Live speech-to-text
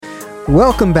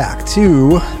Welcome back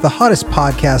to the hottest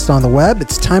podcast on the web.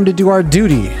 It's time to do our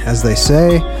duty, as they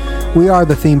say. We are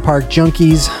the Theme Park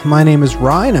Junkies. My name is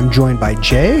Ryan. I'm joined by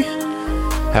Jay.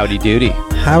 Howdy doody.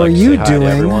 How are you doing?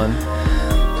 Everyone.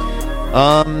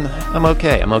 I'm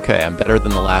okay. I'm better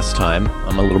than the last time.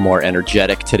 I'm a little more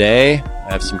energetic today.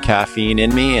 I have some caffeine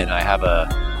in me, and I have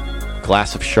a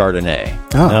glass of Chardonnay.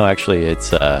 Oh. No, actually,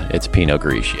 it's Pinot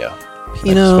Grigio.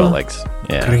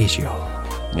 Grigio.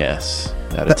 Yes,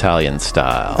 that Italian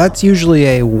style. That's usually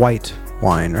a white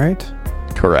wine, right?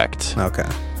 Correct. Okay.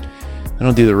 I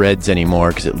don't do the reds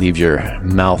anymore because it leaves your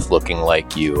mouth looking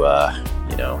like you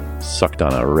sucked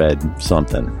on a red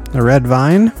something. A red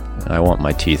vine? I want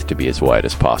my teeth to be as white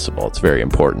as possible. It's very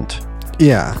important.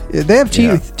 Yeah. They have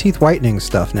teeth whitening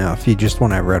stuff now if you just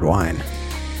want to have red wine.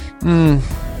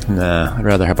 Nah, I'd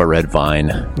rather have a red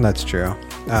vine. That's true.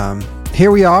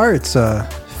 Here we are. It's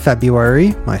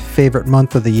February, my favorite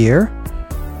month of the year.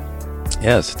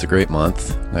 Yes, it's a great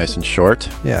month. Nice and short.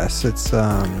 Yes, it's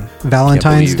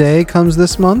Valentine's Day comes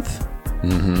this month.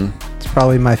 Mm-hmm. It's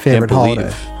probably my favorite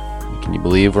holiday. Can you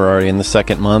believe we're already in the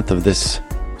second month of this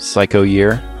psycho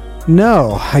year?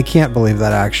 No, I can't believe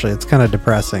that, actually. It's kind of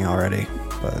depressing already.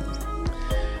 But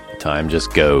time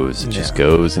just goes. It just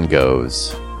goes and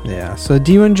goes. Yeah. So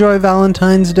do you enjoy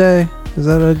Valentine's Day? Is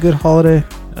that a good holiday?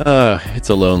 It's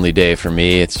a lonely day for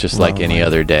me. It's just like any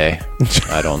other day.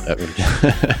 I don't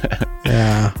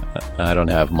I don't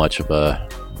have much of a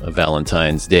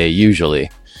Valentine's Day usually.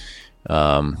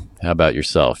 How about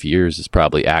yourself? Yours is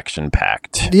probably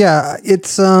action-packed. Yeah,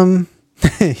 it's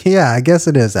yeah, I guess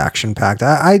it is action-packed.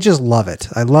 I just love it.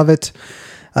 I love it.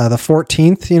 The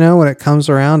 14th, when it comes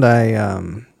around,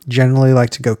 I generally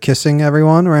like to go kissing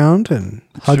everyone around and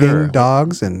hugging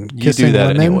dogs and kissing you do that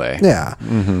women. Anyway. Yeah.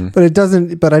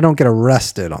 Mm-hmm. But I don't get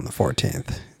arrested on the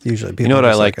 14th. Usually people what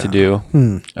I like to do?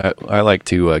 I like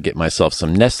to get myself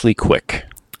some Nestle Quick.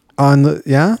 On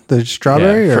the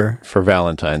strawberry for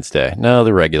Valentine's Day. No,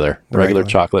 the regular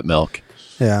chocolate milk.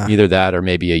 Yeah. Either that or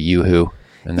maybe a Yoo-hoo.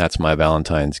 And that's my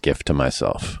Valentine's gift to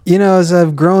myself. As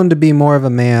I've grown to be more of a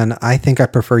man, I think I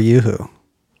prefer Yoo-hoo.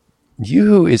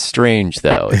 Yoo-hoo is strange,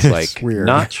 though. It's like weird.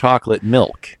 Not chocolate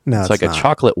milk. No, it's like not. A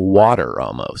chocolate water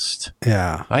almost.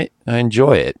 Yeah. I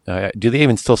enjoy it. Do they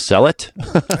even still sell it?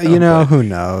 Who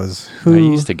knows? I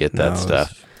used to get that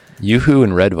stuff. Yoo-hoo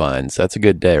and red vines. That's a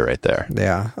good day right there.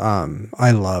 Yeah.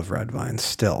 I love red vines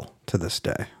still to this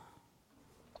day.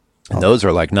 And those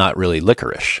are like not really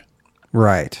licorice.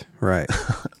 Right.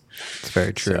 It's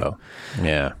very true. So,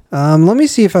 yeah. Let me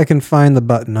see if I can find the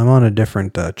button. I'm on a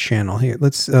different channel here.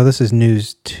 This is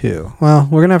News 2. Well,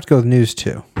 we're going to have to go with News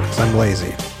 2 because I'm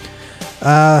lazy.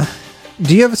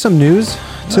 Do you have some news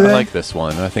today? I like this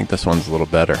one. I think this one's a little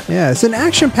better. Yeah, it's an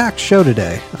action-packed show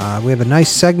today. We have a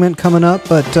nice segment coming up,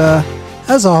 but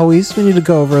as always, we need to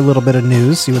go over a little bit of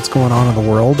news, see what's going on in the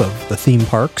world of the theme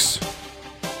parks.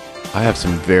 I have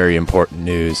some very important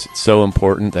news. It's so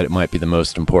important that it might be the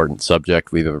most important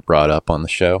subject we've ever brought up on the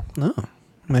show. Oh,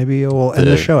 maybe we'll end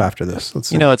the show after this. Let's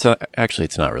see.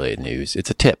 It's not really news. It's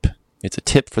a tip. It's a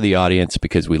tip for the audience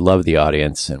because we love the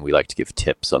audience and we like to give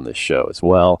tips on this show as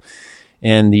well.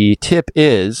 And the tip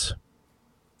is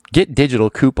get digital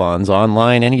coupons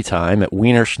online anytime at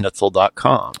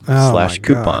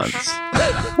wienerschnitzel.com/coupons.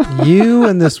 You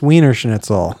and this Wiener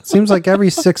Schnitzel. Seems like every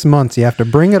 6 months you have to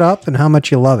bring it up and how much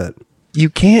you love it. You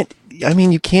can't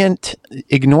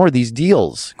ignore these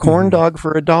deals. Corn dog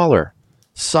for $1.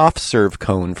 Soft serve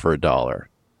cone for $1.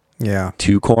 Yeah.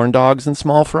 2 corn dogs and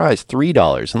small fries,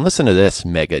 $3. And listen to this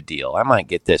mega deal. I might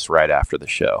get this right after the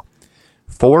show.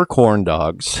 4 corn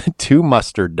dogs, 2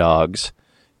 mustard dogs,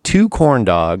 2 corn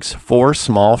dogs, 4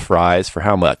 small fries for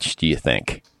how much do you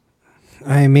think?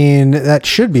 I mean, that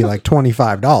should be like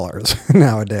 $25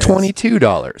 nowadays.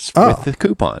 $22 with the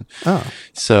coupon. Oh.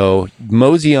 So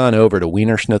mosey on over to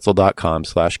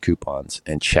wienerschnitzel.com/coupons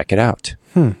and check it out.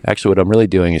 Actually, what I'm really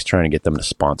doing is trying to get them to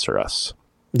sponsor us.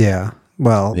 Yeah.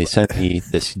 Well, they send me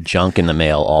this junk in the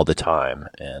mail all the time.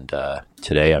 And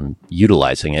today I'm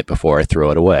utilizing it before I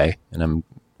throw it away. And I'm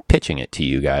pitching it to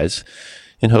you guys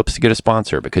in hopes to get a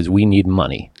sponsor because we need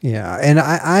money. Yeah, and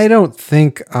I don't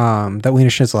think that Wiener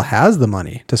Schnitzel has the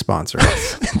money to sponsor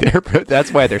us.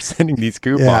 That's why they're sending these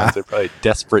coupons. Yeah. They're probably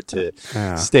desperate to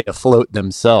stay afloat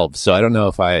themselves. So I don't know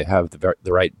if I have the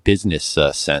right business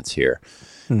sense here.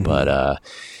 Mm-hmm. But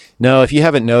no, if you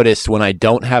haven't noticed, when I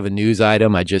don't have a news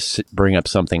item, I just bring up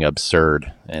something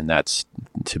absurd. And that's,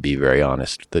 to be very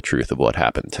honest, the truth of what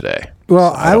happened today.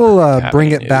 Well, so I will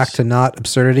bring it back to not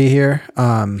absurdity here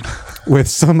with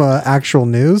some actual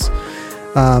news.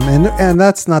 And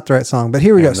that's not the right song, but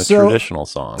here we go. The traditional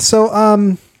song. So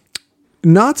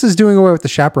Knott's is doing away with the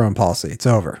chaperone policy. It's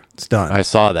over. It's done. I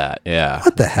saw that. Yeah.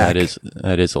 What the heck?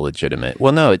 That is a legitimate.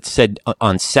 Well, no, it said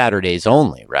on Saturdays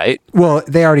only, right? Well,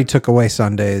 they already took away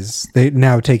Sundays. They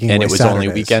now taking away And it was Saturdays.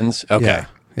 only weekends? Okay.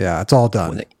 Yeah, it's all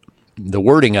done. The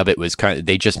wording of it was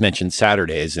they just mentioned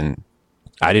Saturdays, and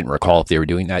I didn't recall if they were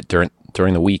doing that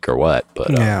during the week or what.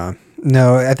 But yeah.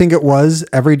 No, I think it was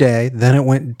every day. Then it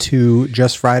went to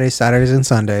just Fridays, Saturdays, and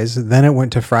Sundays. Then it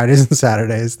went to Fridays and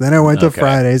Saturdays. Then it went to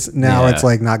Fridays. Now it's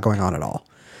like not going on at all.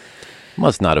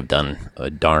 Must not have done a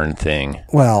darn thing.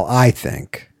 Well, I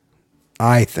think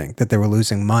that they were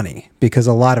losing money because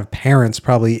a lot of parents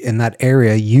probably in that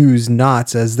area use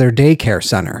Knott's as their daycare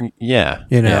center. Yeah.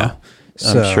 You know? Yeah.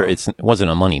 So, I'm sure it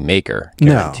wasn't a money maker,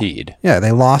 guaranteed. No. Yeah,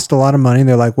 they lost a lot of money.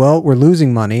 They're like, well, we're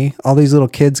losing money. All these little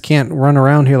kids can't run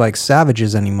around here like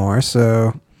savages anymore.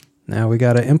 So now we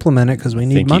got to implement it because we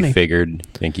need money.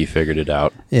 Think you figured it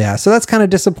out. Yeah, so that's kind of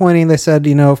disappointing. They said,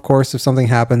 of course, if something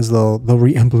happens, they'll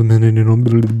re-implement it and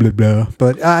blah, blah, blah, blah.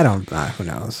 But I don't, who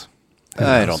knows?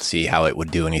 I don't see how it would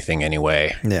do anything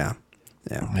anyway. Yeah.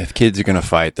 If kids are going to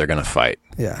fight, they're going to fight.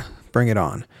 Yeah, bring it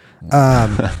on.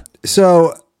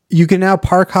 So you can now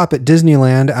park hop at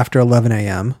Disneyland after 11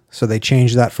 a.m. So they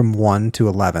changed that from 1 to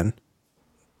 11.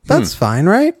 That's fine,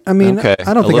 right? I mean, okay.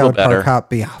 I don't think I would better. park hop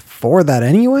before that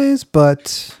anyways,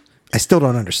 but I still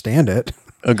don't understand it.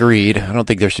 Agreed. I don't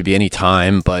think there should be any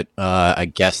time, but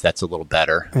I guess that's a little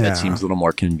better. Yeah. That seems a little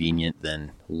more convenient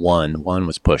than 1. 1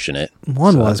 was pushing it.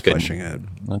 One So was that's good. pushing it.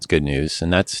 That's good news.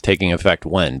 And that's taking effect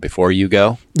when? Before you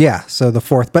go? Yeah, so the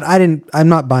 4th. But I'm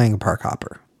not buying a park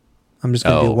hopper. I'm just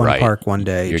going to do one park one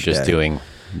day. You're just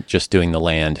doing the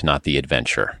land, not the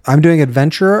adventure. I'm doing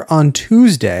adventure on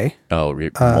Tuesday. Oh,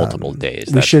 multiple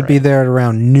days. We should be there at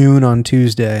around noon on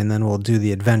Tuesday, and then we'll do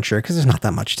the adventure because there's not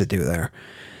that much to do there.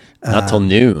 Not till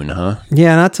noon, huh?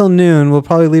 Yeah, not till noon. We'll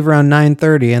probably leave around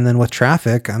 9:30, and then with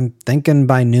traffic, I'm thinking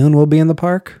by noon we'll be in the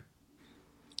park.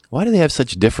 Why do they have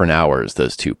such different hours,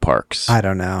 those two parks? I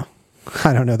don't know.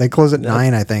 They close at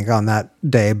 9, I think, on that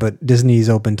day, but Disney's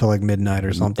open till like midnight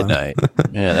or something. Midnight.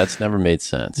 Yeah, that's never made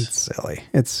sense. It's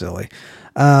silly.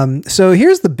 So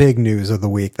here's the big news of the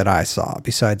week that I saw,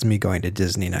 besides me going to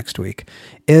Disney next week,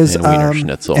 is And Wiener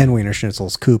Schnitzel. And Wiener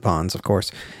Schnitzel's coupons, of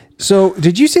course. So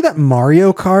did you see that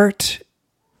Mario Kart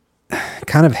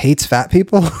kind of hates fat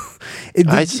people?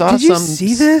 I saw did you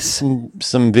see this?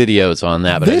 Some videos on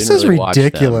that, but this I didn't really watch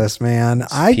ridiculous, them. man.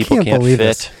 I People can't believe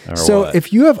fit, this. or So what?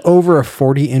 if you have over a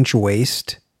 40-inch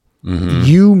waist,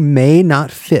 you may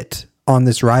not fit on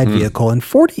this ride vehicle, and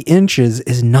 40 inches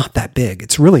is not that big.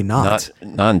 It's really not.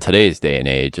 Not in today's day and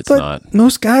age. It's But not.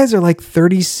 most guys are like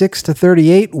 36 to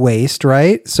 38 waist,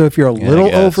 right? So if you're a little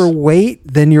guess. overweight,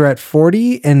 then you're at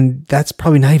 40, and that's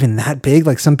probably not even that big.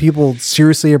 Like some people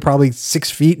seriously are probably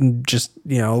 6 feet and just,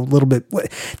 a little bit.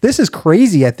 This is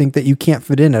crazy. I think that you can't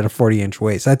fit in at a 40-inch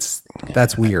waist.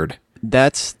 That's weird.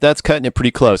 That's cutting it pretty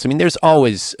close. I mean, there's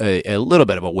always a little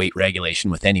bit of a weight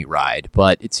regulation with any ride,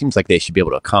 but it seems like they should be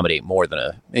able to accommodate more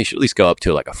than they should at least go up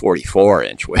to like a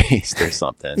 44-inch waist or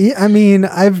something. Yeah, I mean,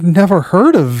 I've never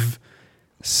heard of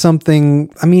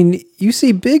something. I mean, you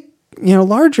see big,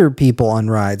 larger people on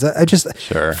rides. I just,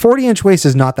 Sure. 40-inch waist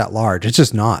is not that large. It's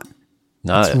just not.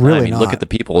 Not, really I mean, look not. at the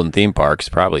people in theme parks.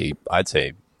 Probably, I'd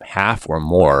say half or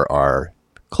more are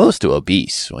close to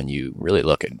obese when you really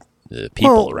look at the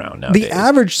people around nowadays. The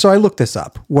average, so I looked this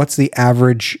up. What's the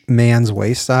average man's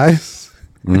waist size?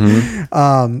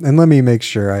 And let me make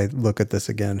sure I look at this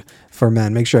again for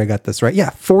men. Make sure I got this right. Yeah,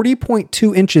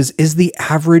 40.2 inches is the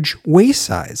average waist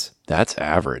size. That's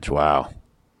average. Wow.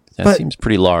 That seems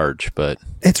pretty large, but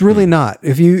It's really not.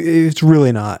 It's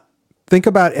really not. Think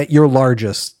about at your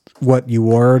largest, what you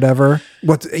wore or whatever.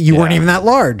 You weren't even that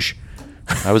large.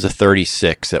 I was a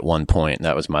 36 at one point.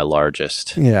 That was my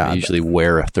largest. Yeah. I usually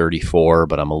wear a 34,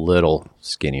 but I'm a little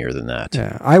skinnier than that.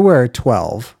 Yeah, I wear a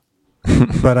 12,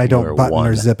 but I don't wear button or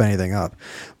 1. zip anything up.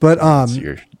 But That's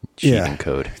your cheating yeah.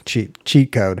 code.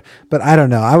 cheat code. But I don't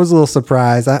know. I was a little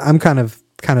surprised. I'm kind of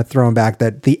thrown back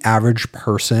that the average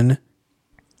person,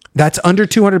 that's under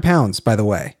 200 pounds, by the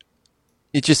way.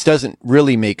 It just doesn't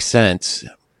really make sense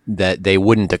that they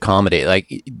wouldn't accommodate.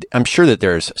 Like, I'm sure that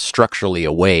there's structurally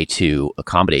a way to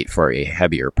accommodate for a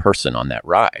heavier person on that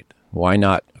ride. Why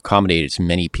not accommodate as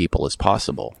many people as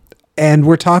possible? And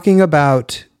we're talking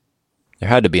about There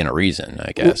had to be a reason,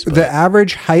 I guess. the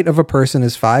average height of a person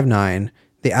is 5'9".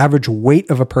 The average weight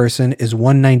of a person is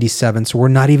 197. So we're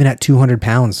not even at 200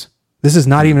 pounds. This is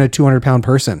not even a 200-pound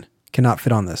person. Cannot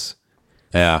fit on this.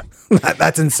 Yeah.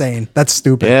 That's insane. That's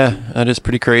stupid. Yeah, that is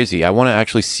pretty crazy. I want to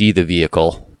actually see the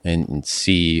vehicle and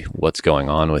see what's going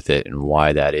on with it and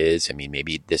why that is. I mean,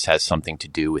 maybe this has something to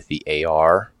do with the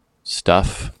AR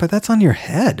stuff. But that's on your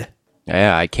head.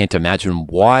 Yeah, I can't imagine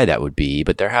why that would be,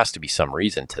 but there has to be some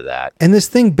reason to that. And this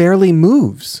thing barely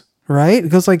moves, right? It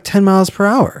goes like 10 miles per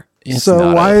hour.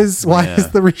 So why is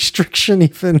the restriction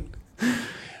even?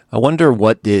 I wonder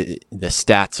what the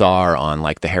stats are on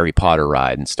like the Harry Potter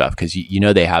ride and stuff, because you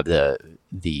know they have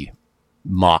the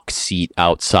mock seat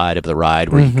outside of the ride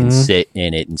where you can sit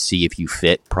in it and see if you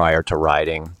fit prior to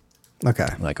riding. Okay.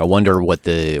 Like I wonder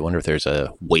if there's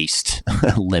a waist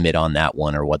limit on that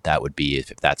one, or what that would be,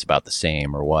 if that's about the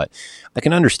same or what. I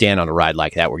can understand on a ride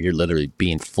like that where you're literally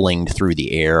being flinged through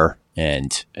the air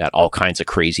and at all kinds of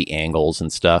crazy angles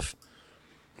and stuff.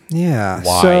 Yeah.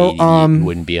 Why so, you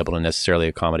wouldn't be able to necessarily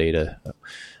accommodate a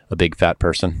big fat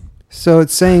person. So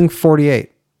it's saying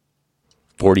 48.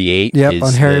 48? Yep,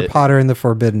 on Harry Potter and the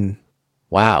Forbidden.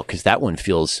 Wow, because that one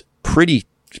feels pretty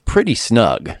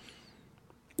snug.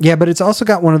 Yeah, but it's also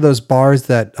got one of those bars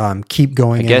that keep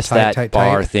going. I guess tight, that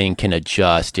bar thing can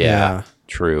adjust. Yeah,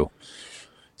 true.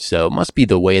 So it must be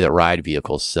the way the ride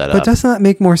vehicle's set up. But doesn't that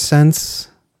make more sense?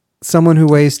 Someone who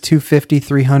weighs 250,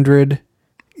 300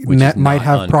 might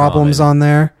have problems on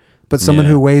there, but someone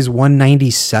who weighs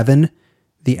 197,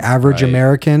 the average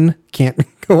American, can't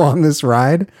go on this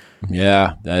ride.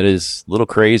 Yeah, that is a little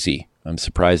crazy. I'm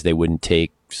surprised they wouldn't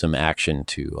take some action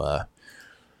to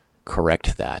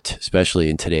correct that, especially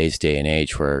in today's day and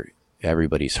age where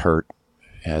everybody's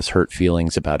has hurt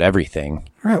feelings about everything.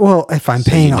 Right. Well, if I'm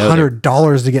paying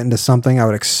 $100 to get into something, I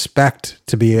would expect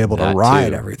to be able to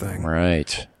ride everything.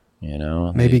 Right. You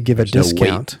know, maybe give a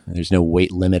discount. There's no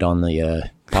weight limit on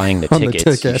the buying the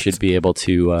tickets. You should be able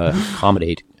to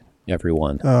accommodate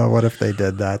everyone. Oh, what if they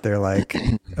did that? They're like,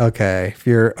 okay, if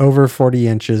you're over 40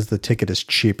 inches, the ticket is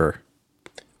cheaper.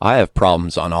 I have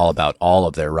problems on about all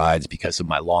of their rides because of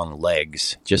my long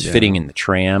legs. Just fitting in the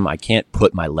tram, I can't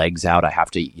put my legs out. I have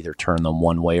to either turn them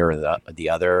one way or the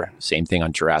other. Same thing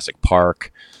on Jurassic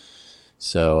Park.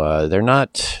 So they're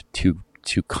not too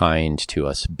kind to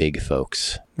us big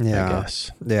folks, I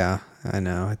guess. Yeah, I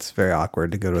know. It's very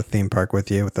awkward to go to a theme park with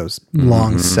you with those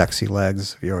long, sexy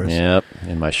legs of yours. Yep,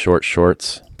 in my short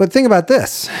shorts. But think about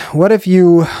this. What if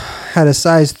you had a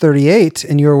size 38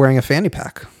 and you were wearing a fanny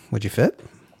pack? Would you fit?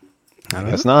 I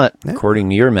guess not, according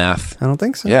to your math. I don't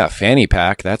think so. Yeah, fanny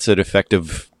pack, that's an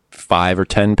effective 5 or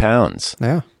 10 pounds.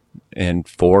 Yeah. And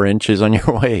 4 inches on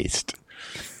your waist.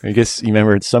 I guess you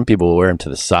remember some people will wear them to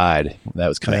the side. That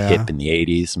was kind of hip in the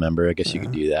 80s. Remember? I guess you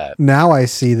could do that. Now I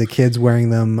see the kids wearing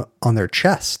them on their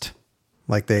chest.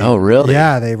 Like they. Oh, really?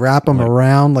 Yeah, they wrap them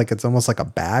around like it's almost like a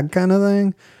bag kind of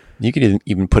thing. You could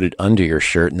even put it under your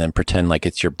shirt and then pretend like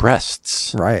it's your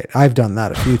breasts. Right. I've done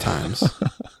that a few times.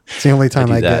 It's the only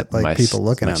time I get like people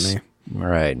looking at me.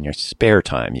 Right. In your spare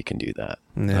time, you can do that.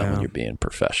 Not when you're being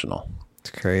professional. It's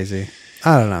crazy.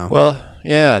 I don't know. Well,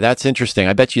 yeah, that's interesting.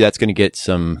 I bet you that's going to get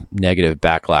some negative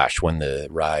backlash when the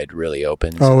ride really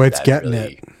opens. Oh, it's getting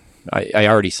it. I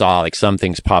already saw like some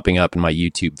things popping up in my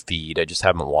YouTube feed. I just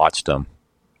haven't watched them.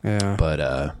 Yeah.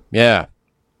 But yeah,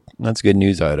 that's a good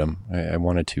news item. I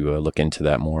wanted to look into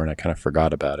that more, and I kind of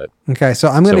forgot about it. Okay, so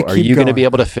I'm going to keep going. Are you going to be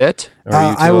able to fit? Or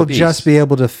are you I will just be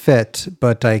able to fit,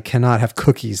 but I cannot have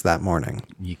cookies that morning.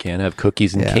 You can't have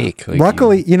cookies and cake. Like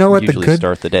luckily, you know what the good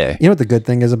start the day. You know what the good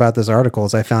thing is about this article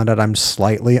is I found out I'm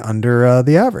slightly under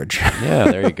the average.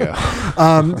 Yeah, there you go.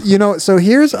 You know, so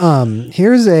here's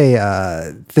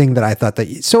a thing that I thought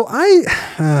that. So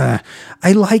I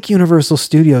like Universal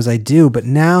Studios, I do, but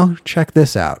now check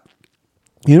this out.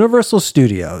 Universal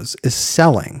Studios is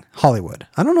selling Hollywood.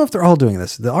 I don't know if they're all doing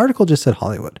this. The article just said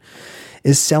Hollywood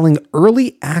is selling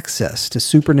early access to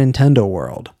Super Nintendo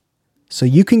World. So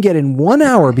you can get in 1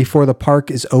 hour before the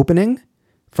park is opening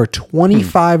for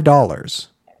 $25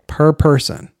 per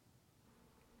person.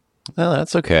 Well,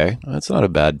 that's okay. That's not a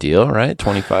bad deal, right?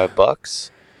 $25.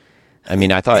 I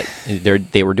mean, I thought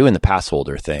they were doing the pass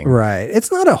holder thing. Right.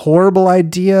 It's not a horrible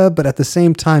idea, but at the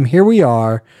same time, here we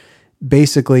are.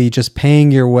 Basically just paying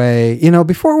your way, you know,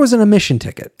 before it was an admission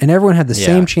ticket and everyone had the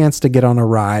same chance to get on a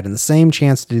ride and the same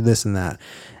chance to do this and that.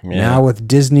 Yeah. Now with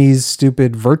Disney's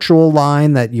stupid virtual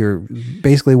line that you're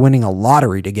basically winning a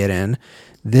lottery to get in,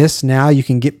 now you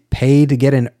can get paid to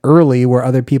get in early where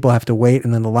other people have to wait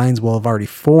and then the lines will have already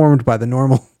formed by the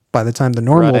time the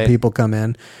normal people come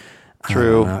in.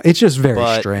 True. It's just very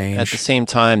strange. At the same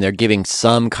time, they're giving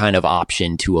some kind of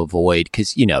option to avoid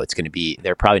because, you know, it's going to be,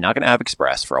 they're probably not going to have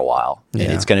Express for a while. And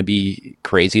it's going to be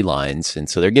crazy lines. And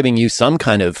so they're giving you some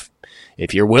kind of,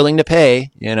 if you're willing to pay,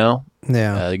 you know,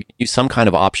 use some kind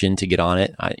of option to get on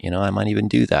it. I might even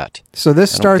do that. So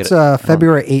this starts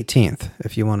February 18th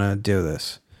if you want to do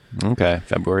this. Okay,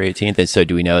 February 18th. And so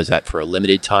do we know, is that for a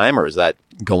limited time or is that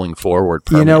going forward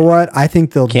permanent? You know what? I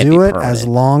think they'll Can't do be it as permanent.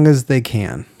 long as they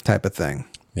can, type of thing.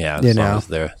 Yeah, You as long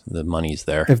know? as the money's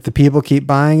there. If the people keep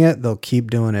buying it, they'll keep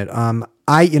doing it.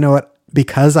 You know what?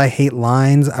 Because I hate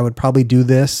lines, I would probably do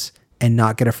this and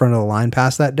not get a front of the line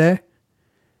pass that day.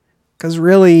 Because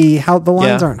really, how the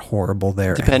lines aren't horrible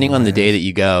there. Depending on the day that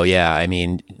you go, yeah. I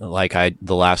mean,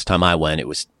 the last time I went, it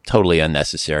was totally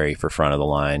unnecessary for front of the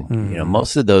line. You know,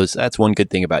 most of those, that's one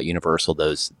good thing about Universal,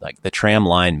 those, like the tram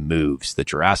line moves, the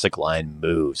Jurassic line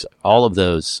moves, all of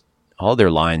those, all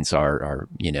their lines are,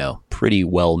 you know, pretty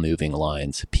well moving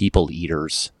lines. People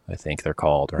eaters, I think they're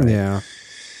called, right? Yeah.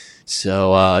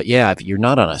 So, if you're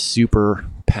not on a super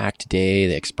packed day,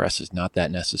 the express is not that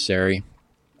necessary.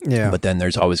 Yeah. But then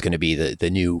there's always going to be the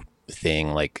new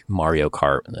thing like Mario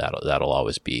Kart. That'll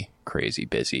always be crazy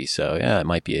busy. So, yeah, it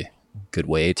might be a good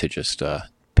way to just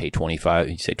pay 25.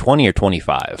 You say 20 or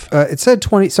 25? It said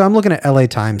 20. So I'm looking at LA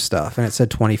Times stuff and it said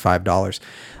 $25.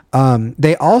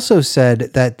 They also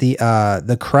said that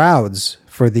the crowds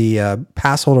for the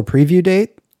pass holder preview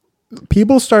date,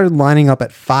 people started lining up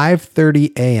at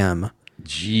 5:30 a.m.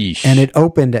 Jeez. And it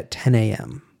opened at 10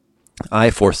 a.m.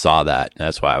 I foresaw that.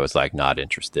 That's why I was like not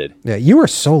interested. Yeah, you were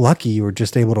so lucky you were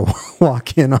just able to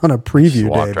walk in on a preview Just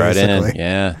walked day, right basically. in.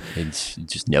 Yeah. It's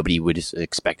just nobody was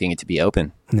expecting it to be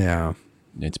open. Yeah.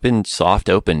 It's been soft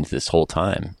opened this whole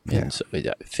time. Yeah. And so it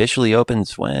officially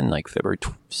opens when? Like February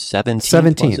 17th?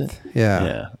 17th. Yeah.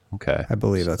 Yeah. Okay. I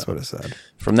believe that's what it said.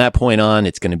 From that point on,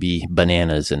 it's going to be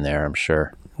bananas in there, I'm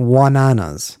sure.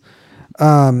 Wananas.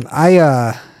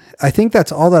 I think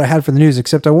that's all that I had for the news,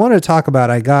 except I wanted to talk about,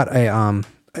 I got a, I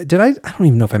don't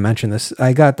even know if I mentioned this.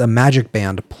 I got the Magic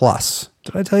Band Plus.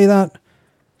 Did I tell you that?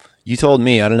 You told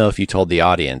me. I don't know if you told the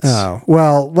audience. Oh,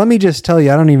 well, let me just tell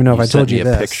you, I don't even know if I told you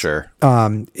this. A picture.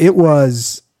 It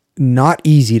was not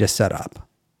easy to set up.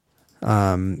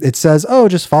 It says,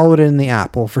 just follow it in the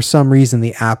app. Well, for some reason,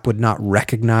 the app would not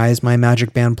recognize my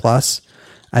Magic Band Plus.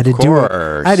 I had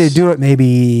to do it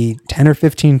maybe 10 or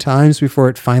 15 times before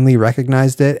it finally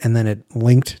recognized it, and then it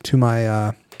linked to my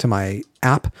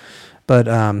app.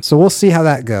 But so we'll see how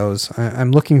that goes.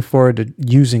 I'm looking forward to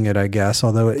using it, I guess.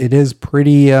 Although it is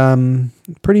pretty nerdy,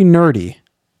 pretty nerdy.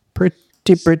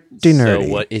 So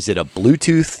what is it? A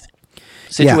Bluetooth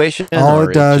situation? Yeah, all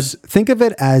it does. Think of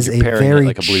it as a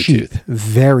very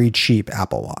cheap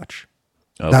Apple Watch.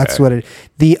 Okay. That's what it.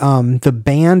 The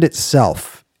band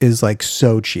itself is like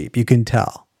so cheap. You can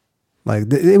tell.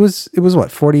 Like it was what,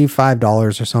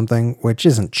 $45 or something, which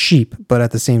isn't cheap, but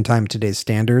at the same time, today's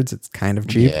standards, it's kind of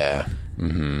cheap. Yeah.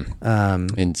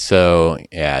 Mm-hmm. And so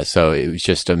it was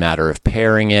just a matter of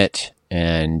pairing it,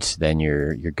 and then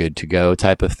you're good to go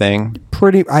type of thing.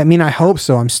 I mean, I hope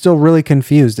so. I'm still really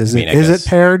confused. Is it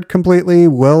paired completely?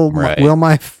 Will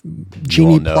my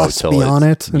Genie Plus be on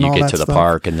it? And you get to the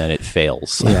park and then it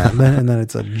fails. Yeah, and then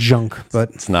it's a junk,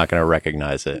 but it's not going to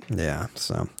recognize it. Yeah.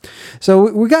 So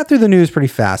we got through the news pretty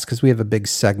fast because we have a big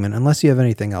segment. Unless you have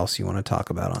anything else you want to talk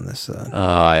about on this.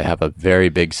 I have a very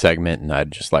big segment, and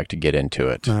I'd just like to get into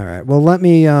it. All right. Well, let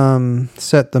me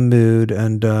set the mood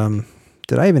and.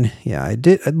 Did I even? Yeah, I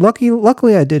did.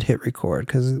 Luckily, I did hit record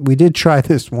because we did try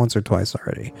this once or twice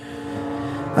already.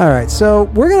 All right, so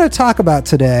we're going to talk about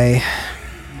today.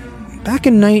 Back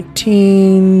in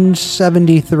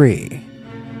 1973,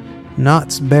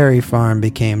 Knott's Berry Farm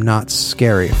became Knott's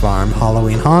Scary Farm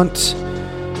Halloween Haunt,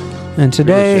 and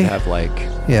today we should have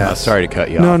sorry to cut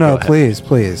you off. No, please.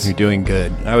 You're doing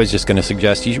good. I was just going to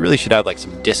suggest you really should have like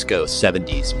some disco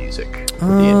 70s music for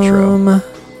the intro.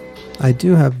 I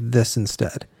do have this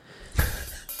instead.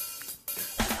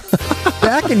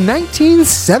 Back in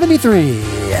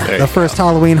 1973, the first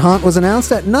Halloween haunt was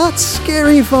announced at Knott's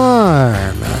Scary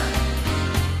Farm.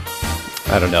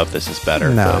 I don't know if this is better.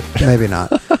 No, maybe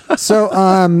not. So,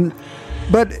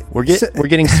 but we're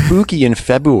getting spooky in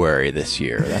February this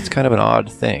year. That's kind of an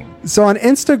odd thing. So on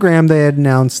Instagram, they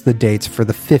announced the dates for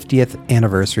the 50th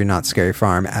anniversary Knott's Scary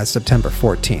Farm as September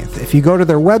 14th. If you go to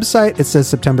their website, it says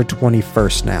September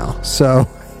 21st now. So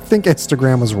I think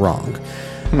Instagram was wrong.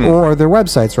 Or their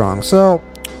website's wrong. So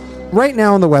right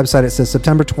now on the website, it says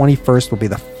September 21st will be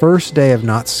the first day of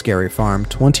Knott's Scary Farm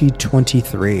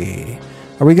 2023.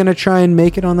 Are we going to try and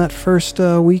make it on that first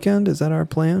weekend? Is that our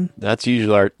plan? That's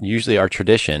usually our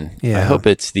tradition. Yeah. I hope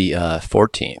it's the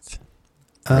 14th.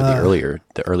 Or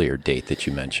the earlier date that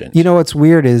you mentioned. You know what's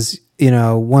weird is,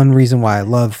 one reason why I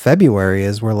love February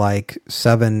is we're like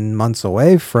 7 months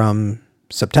away from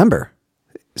September.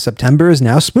 September is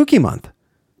now spooky month.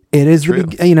 It is, we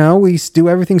do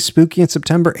everything spooky in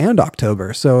September and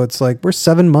October. So it's like we're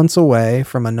 7 months away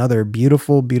from another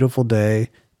beautiful, beautiful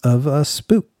day of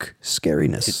spook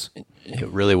scariness. It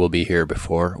really will be here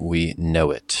before we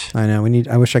know it. I know.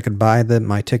 I wish I could buy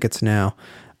my tickets now.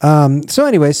 So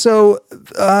anyway, so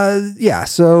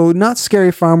Not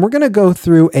Scary Farm. We're going to go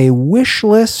through a wish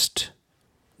list,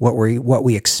 what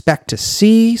we expect to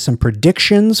see, some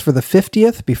predictions for the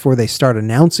 50th before they start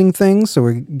announcing things. So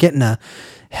we're getting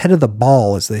ahead of the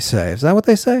ball, as they say. Is that what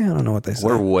they say? I don't know what they say.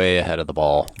 We're way ahead of the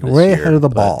ball. Ahead of the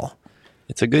ball.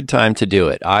 It's a good time to do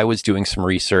it. I was doing some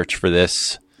research for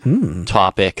this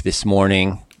topic this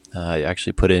morning. I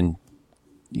actually put in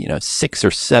 6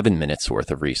 or 7 minutes worth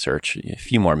of research, a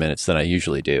few more minutes than I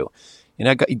usually do.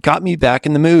 And it got me back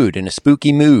in the mood, in a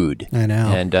spooky mood. I know.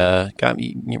 And got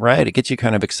me, right, it gets you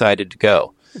kind of excited to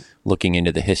go, looking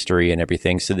into the history and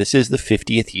everything. So this is the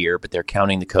 50th year, but they're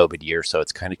counting the COVID year, so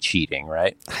it's kind of cheating,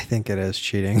 right? I think it is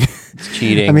cheating. It's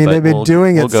cheating. I mean, they've been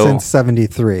doing it since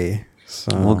 73.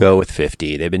 So. We'll go with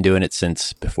 50. They've been doing it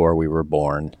since before we were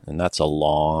born, and that's a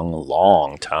long,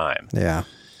 long time. Yeah.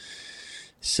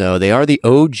 So they are the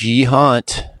OG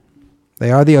haunt.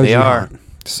 They are the OG haunt.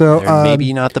 So they're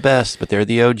maybe not the best, but they're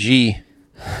the OG.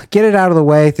 Get it out of the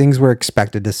way. Things we're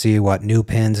expected to see. New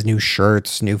pins, new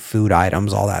shirts, new food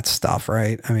items, all that stuff,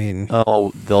 right? I mean...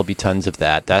 Oh, there'll be tons of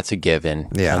that. That's a given.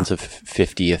 Yeah. Tons of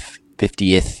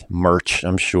 50th merch,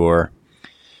 I'm sure.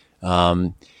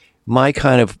 My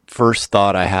kind of first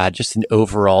thought I had, just an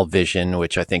overall vision,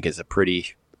 which I think is a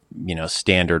pretty...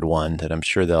 standard one that I'm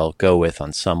sure they'll go with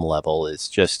on some level, is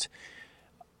just,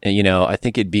 I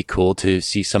think it'd be cool to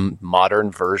see some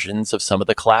modern versions of some of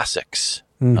the classics,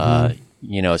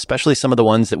 especially some of the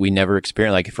ones that we never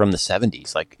experienced, like from the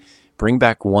 70s, like bring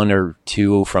back 1 or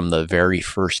 2 from the very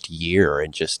first year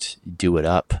and just do it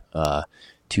up,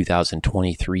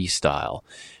 2023 style.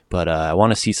 But I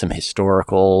want to see some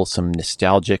historical, some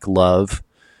nostalgic love.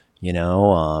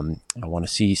 I want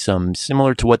to see some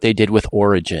similar to what they did with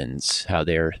Origins, how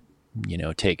they're,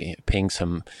 paying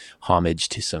some homage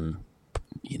to some,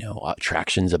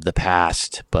 attractions of the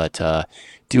past, but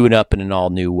do it up in an all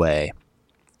new way.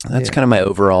 That's kind of my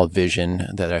overall vision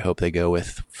that I hope they go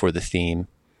with for the theme.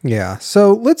 Yeah.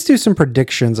 So let's do some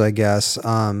predictions, I guess,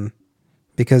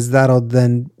 because that'll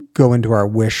then go into our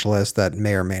wish list that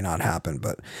may or may not happen,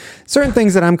 but certain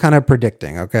things that I'm kind of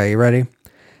predicting. Okay. You ready?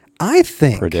 I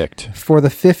think for the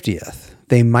 50th,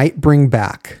 they might bring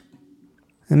back,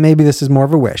 and maybe this is more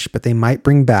of a wish, but they might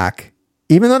bring back,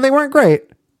 even though they weren't great,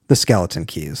 the skeleton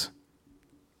keys.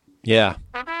 Yeah.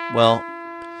 Well,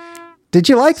 did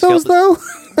you like those though?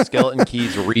 Skeleton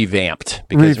keys revamped,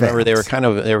 because remember they were kind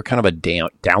of a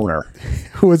downer.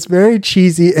 It was very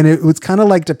cheesy, and it was kind of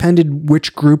like depended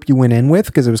which group you went in with,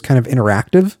 because it was kind of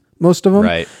interactive, most of them.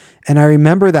 Right. And I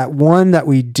remember that one that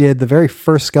we did, the very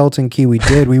first skeleton key we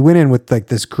did, we went in with like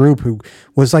this group who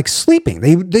was like sleeping.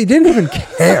 They didn't even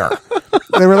care.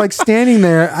 They were like standing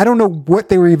there. I don't know what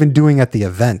they were even doing at the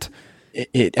event.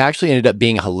 It actually ended up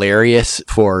being hilarious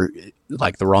for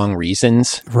like the wrong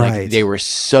reasons. Right. Like, they were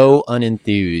so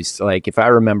unenthused. Like, if I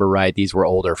remember right, these were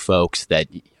older folks that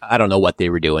I don't know what they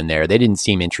were doing there. They didn't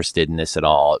seem interested in this at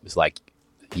all. It was like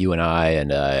you and I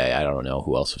don't know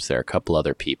who else was there, a couple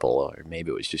other people, or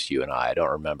maybe it was just you and I don't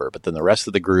remember. But then the rest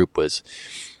of the group was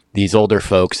these older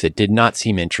folks that did not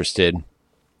seem interested.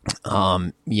 It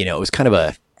was kind of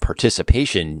a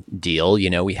participation deal.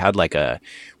 We had like a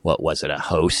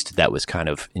host that was kind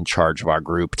of in charge of our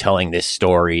group, telling this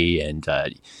story and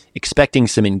expecting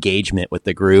some engagement with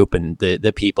the group, and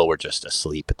the people were just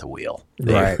asleep at the wheel.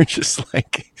 They were just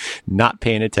like not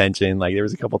paying attention. Like, there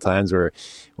was a couple times where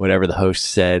whatever the host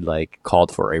said, like,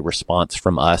 called for a response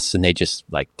from us, and they just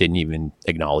like didn't even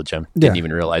acknowledge him, didn't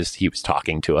even realize he was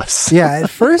talking to us. Yeah, at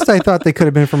first I thought they could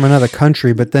have been from another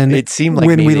country, but then it seemed like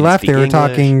when we left, they were English.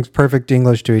 Talking perfect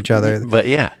English to each other. But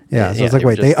yeah. So it's like,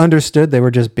 wait, they understood they were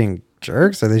just being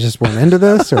jerks, or they just weren't into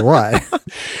this, or what?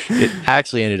 It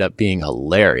actually ended up being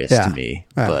hilarious to me,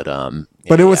 but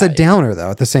it was a downer though.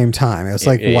 At the same time, it was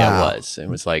like, wow, it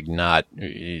was like not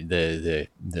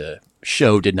the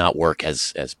show did not work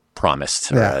as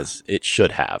promised, or as it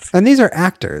should have. And these are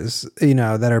actors,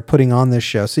 that are putting on this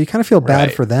show, so you kind of feel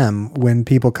bad for them when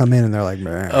people come in and they're like,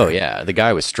 meh. Oh yeah, the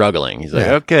guy was struggling. He's like,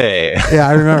 okay, yeah,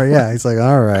 I remember. Yeah, he's like,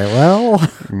 all right,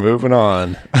 well, moving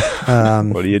on.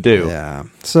 What do you do? Yeah.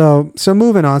 So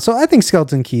moving on. So I think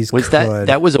skeleton keys was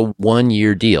that was a 1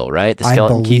 year deal, right? The I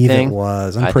skeleton key thing. It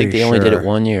was. I think they only did it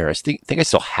 1 year. I think I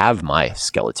still have my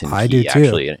skeleton key. I do too.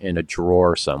 Actually in a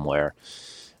drawer somewhere.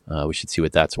 We should see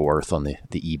what that's worth on the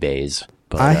eBays.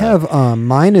 But, I have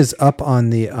mine is up on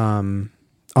the on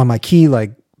my key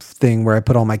like thing where I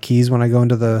put all my keys when I go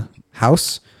into the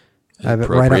house. I have it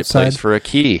right outside place for a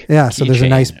key. Yeah, so there's a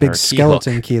nice big key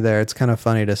skeleton hook. key there. It's kind of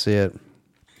funny to see it.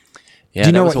 Yeah, Do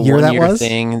you know was what a year that one-year was?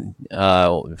 thing. I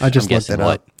just I'm looked guessing it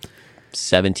up.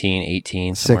 17,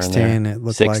 18, somewhere 16, in there. it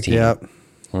looked 16. like. Yep.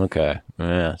 Okay.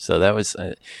 Yeah. So that was,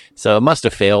 so it must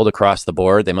have failed across the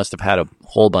board. They must have had a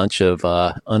whole bunch of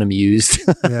unamused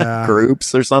Yeah.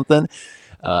 groups or something.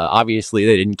 Obviously,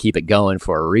 they didn't keep it going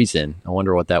for a reason. I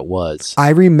wonder what that was. I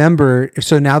remember,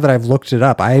 so now that I've looked it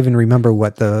up, I even remember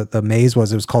what the maze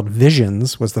was. It was called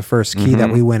Visions, was the first key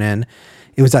that we went in.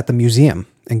 It was at the museum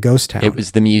in Ghost Town. It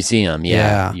was the museum.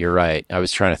 Yeah. You're right. I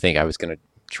was trying to think. I was going to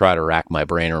try to rack my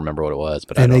brain and remember what it was,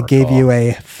 but and I they don't gave recall. you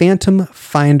a Phantom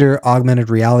Finder augmented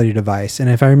reality device. And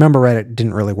if I remember right, it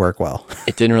didn't really work well.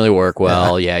 It didn't really work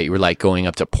well. Yeah, you were like going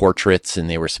up to portraits and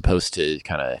they were supposed to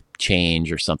kind of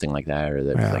change or something like that, or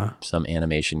there was like some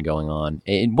animation going on.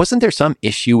 Wasn't there some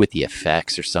issue with the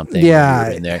effects or something? Yeah,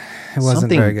 in there? It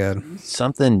wasn't very good.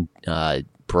 Something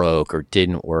broke or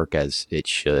didn't work as it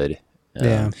should.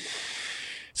 Yeah.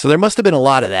 So there must have been a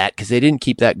lot of that because they didn't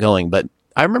keep that going. But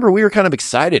I remember we were kind of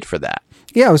excited for that.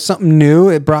 Yeah, it was something new.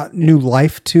 It brought new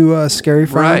life to Scary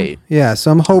Farm. Right. Yeah,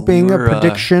 so I'm hoping a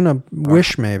prediction, a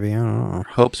wish maybe. I don't know.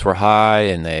 Hopes were high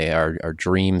and our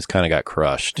dreams kind of got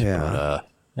crushed. Yeah. But,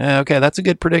 yeah, okay, that's a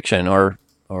good prediction or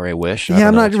a wish. Yeah,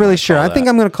 I'm not really sure. I think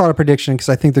I'm going to call it a prediction because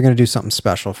I think they're going to do something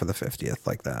special for the 50th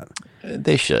like that.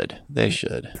 They should.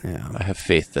 Yeah. I have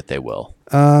faith that they will.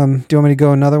 Do you want me to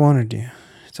go another one or do you?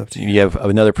 It's up to you. You have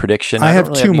another prediction? I have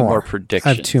don't really two any more. predictions.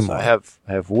 I have two more.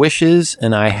 I have wishes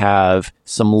and I have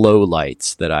some low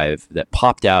lights that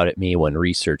popped out at me when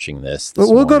researching this. But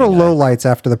we'll go to low lights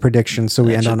after the prediction so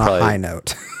we end on a high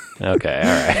note.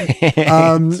 Okay,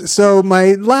 all right. So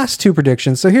my last two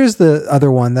predictions. So here's the other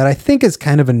one that I think is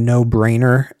kind of a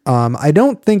no-brainer. I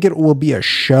don't think it will be a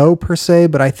show per se,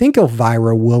 but I think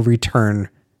Elvira will return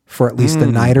for at least a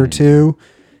night or two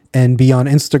and be on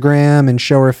Instagram and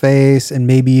show her face and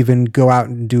maybe even go out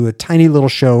and do a tiny little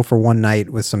show for one night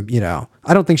with some,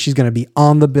 I don't think she's going to be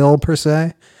on the bill per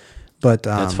se, but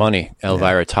that's funny.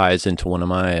 Elvira ties into one of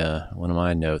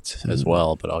my notes as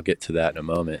well, but I'll get to that in a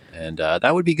moment. And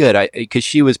that would be good because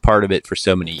she was part of it for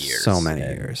so many years.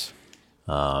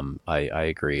 I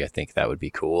agree. I think that would be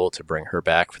cool to bring her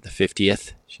back for the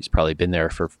 50th. She's probably been there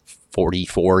for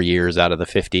 44 years out of the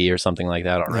 50 or something like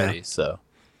that already. Yeah. So,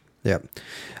 yep,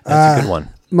 that's a good one.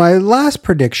 My last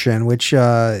prediction, which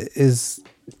is,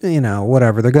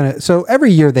 whatever they're gonna. So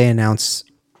every year they announce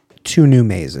 2 new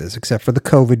mazes, except for the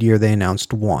COVID year they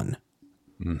announced 1.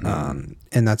 Mm-hmm.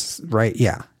 And that's right.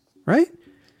 Yeah, right.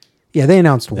 Yeah, they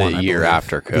announced 1 the year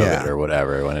after COVID or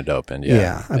whatever when it opened.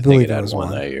 Yeah, I believe it was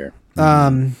 1 that year.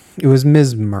 It was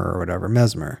Mesmer or whatever.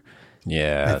 Mesmer.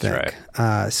 Yeah, that's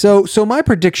right. So my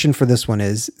prediction for this one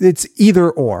is it's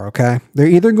either or. Okay, they're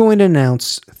either going to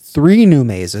announce 3 new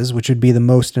mazes, which would be the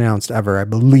most announced ever, I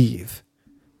believe,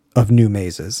 of new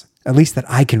mazes. At least that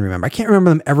I can remember. I can't remember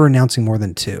them ever announcing more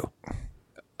than 2.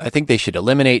 I think they should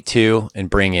eliminate 2 and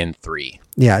bring in 3.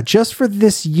 Yeah, just for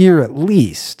this year at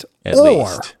least.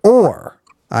 Or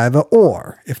I have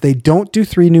if they don't do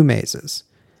 3 new mazes,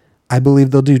 I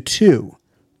believe they'll do 2,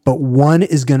 but 1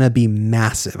 is going to be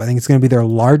massive. I think it's going to be their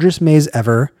largest maze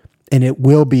ever, and it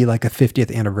will be like a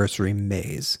 50th anniversary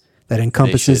maze that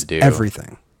encompasses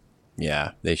everything.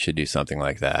 Yeah, they should do something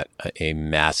like that. A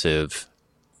massive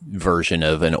version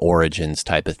of an Origins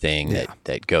type of thing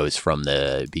that goes from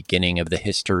the beginning of the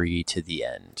history to the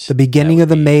end. The beginning of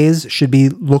the maze should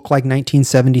look like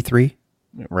 1973.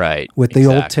 Right. With the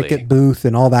old ticket booth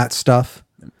and all that stuff.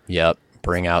 Yep.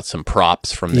 Bring out some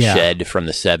props from the shed from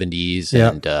the 70s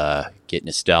and get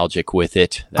nostalgic with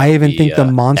it. I even think the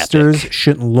monsters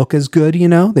shouldn't look as good,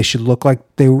 They should look like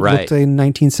they looked in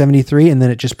 1973, and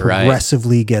then it just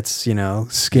progressively gets,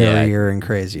 scarier and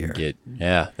crazier.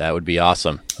 That would be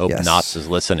awesome. Hope Knott is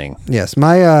listening. Yes,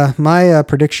 my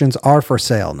predictions are for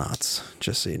sale, Knott,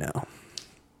 just so you know.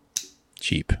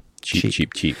 Cheap.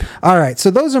 All right,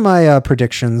 so those are my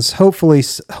predictions.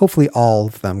 Hopefully all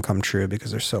of them come true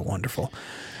because they're so wonderful.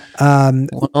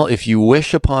 Well, if you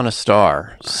wish upon a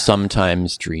star,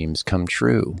 sometimes dreams come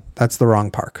true. That's the wrong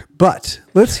park. But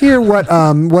let's hear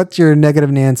what your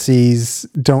negative Nancy's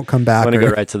don't come back. Want to go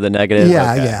right to the negative?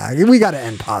 Yeah. We got to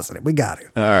end positive. We got to.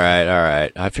 All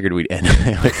right. I figured we'd end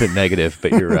with the negative,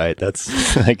 but you're right.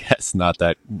 That's I guess not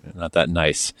that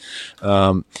nice.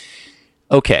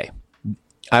 Okay.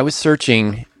 I was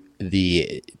searching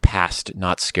the past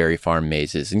Not Scary Farm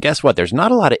mazes, and guess what? There's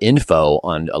not a lot of info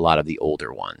on a lot of the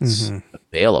older ones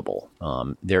available.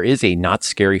 There is a Not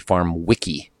Scary Farm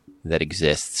wiki that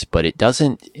exists, but it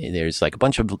doesn't. There's like a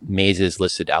bunch of mazes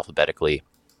listed alphabetically,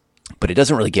 but it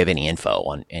doesn't really give any info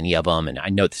on any of them. And I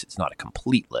know it's not a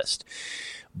complete list,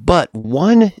 but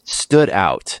one stood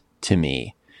out to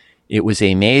me. It was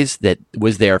a maze that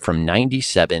was there from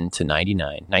 97 to 99,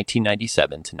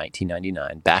 1997 to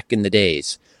 1999, back in the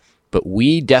days. But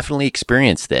we definitely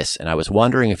experienced this, and I was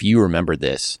wondering if you remember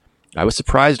this. I was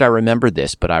surprised I remembered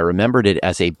this, but I remembered it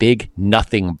as a big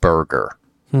nothing burger.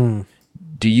 Do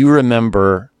you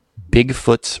remember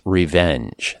Bigfoot's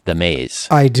Revenge, the maze?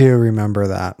 I do remember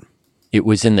that. It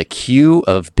was in the queue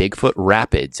of Bigfoot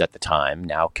Rapids at the time,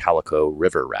 now Calico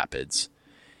River Rapids.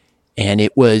 And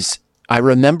it was, I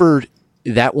remembered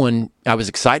that one, I was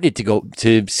excited to go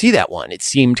to see that one. It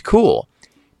seemed cool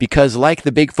because like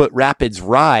the Bigfoot Rapids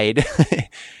ride,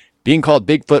 being called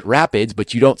Bigfoot Rapids,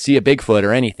 but you don't see a Bigfoot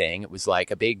or anything. It was like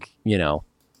a big,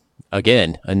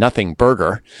 again, a nothing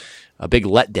burger, a big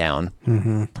letdown.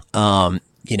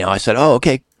 I said, oh,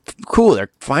 okay, cool.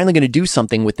 They're finally going to do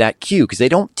something with that queue because they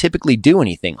don't typically do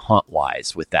anything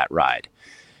hunt-wise with that ride.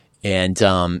 And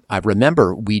I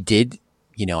remember we did,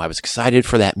 I was excited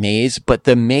for that maze, but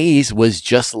the maze was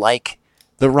just like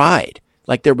the ride.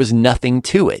 Like there was nothing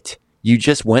to it. You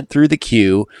just went through the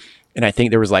queue, and I think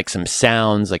there was like some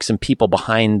sounds, like some people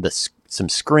behind some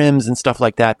scrims and stuff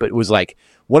like that. But it was like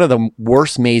one of the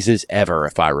worst mazes ever,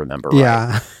 if I remember right.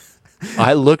 Yeah.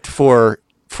 I looked for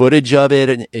footage of it,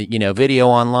 and video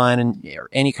online, and or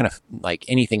any kind of like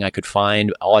anything I could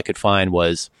find. All I could find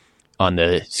was on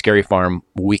the Scary Farm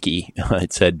wiki.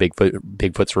 It said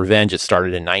Bigfoot's Revenge. It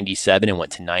started in 97 and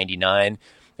went to 99,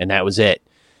 and that was it.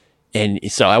 And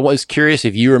so I was curious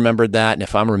if you remembered that, and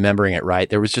if I'm remembering it right,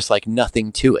 there was just like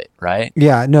nothing to it, right?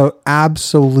 Yeah, no,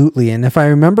 absolutely. And if I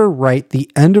remember right,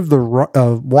 the end of the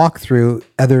walkthrough,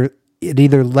 it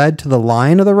either led to the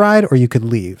line of the ride or you could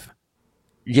leave.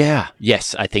 Yeah.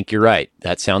 Yes, I think you're right.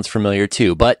 That sounds familiar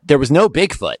too. But there was no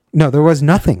Bigfoot. No, there was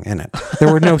nothing in it.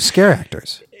 There were no scare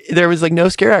actors. There was like no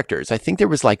scare actors. I think there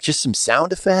was like just some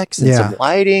sound effects and some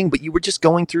lighting, but you were just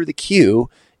going through the queue,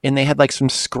 and they had like some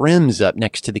scrims up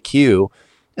next to the queue,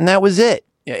 and that was it.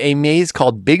 A maze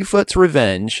called Bigfoot's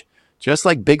Revenge, just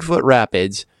like Bigfoot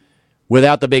Rapids,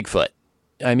 without the Bigfoot.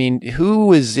 I mean, who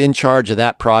was in charge of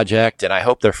that project? And I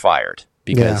hope they're fired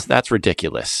because that's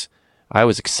ridiculous. I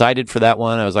was excited for that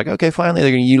one. I was like, okay, finally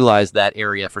they're going to utilize that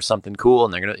area for something cool,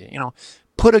 and they're going to,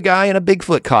 put a guy in a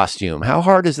Bigfoot costume. How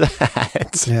hard is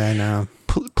that? Yeah, I know.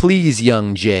 Please,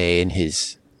 young Jay, in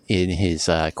his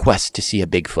quest to see a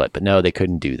Bigfoot, but no, they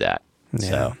couldn't do that.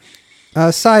 Yeah.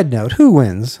 So, side note: who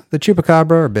wins, the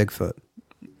Chupacabra or Bigfoot?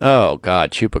 Oh God,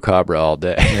 Chupacabra all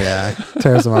day. Yeah,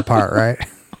 tears them apart, right?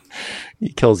 He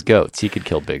kills goats. He could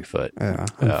kill Bigfoot. Yeah,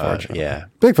 unfortunately. Yeah,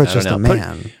 Bigfoot's just a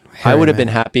man. I would have been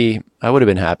happy. I would have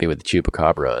been happy with the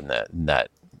Chupacabra in that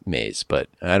maze, but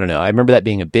I don't know. I remember that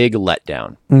being a big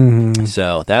letdown. Mm-hmm.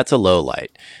 So that's a low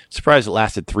light. Surprised it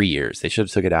lasted 3 years. They should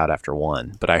have took it out after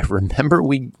one. But I remember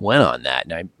we went on that,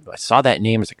 and I saw that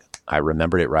name. I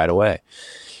remembered it right away.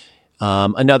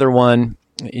 Another one,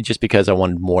 just because I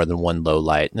wanted more than one low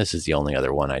light, and this is the only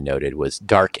other one I noted, was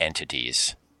Dark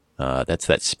Entities. That's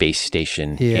that space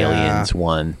station aliens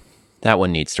one. That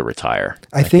one needs to retire.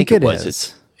 I think it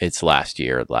is. It's last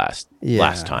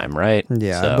time, right?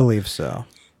 Yeah, I believe so.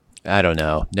 I don't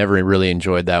know. Never really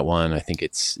enjoyed that one. I think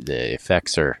the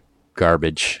effects are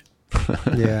garbage.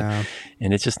 Yeah.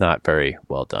 And it's just not very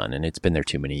well done, and it's been there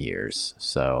too many years.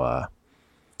 So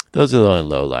those are the only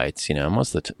low lights.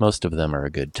 Most of them are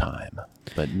a good time,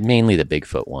 but mainly the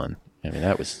Bigfoot one. I mean,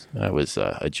 that was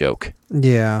a joke.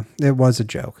 Yeah, it was a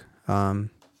joke.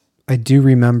 I do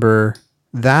remember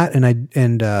that,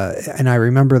 and I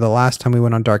remember the last time we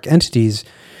went on Dark Entities,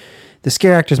 the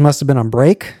scare actors must have been on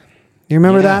break. You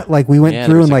remember that? Like we went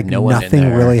through and like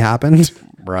nothing really happened.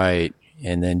 Right.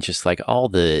 And then just like all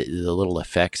the little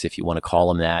effects, if you want to call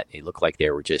them that, they look like they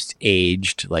were just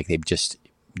aged. Like they've just,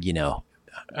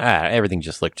 everything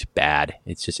just looked bad.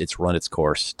 It's run its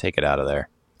course. Take it out of there.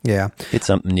 Yeah. It's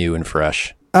something new and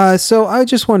fresh. So I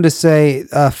just wanted to say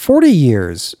 40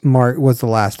 years was the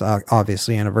last,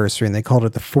 obviously, anniversary, and they called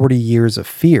it the 40 Years of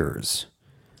Fears.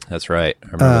 That's right. I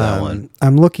remember that one.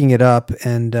 I'm looking it up,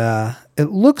 and it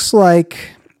looks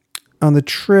like on the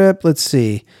trip, let's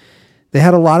see, they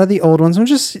had a lot of the old ones. I'm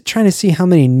just trying to see how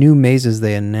many new mazes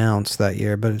they announced that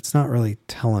year, but it's not really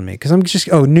telling me because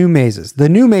new mazes. The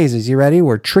new mazes, you ready?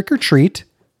 Were Trick or Treat,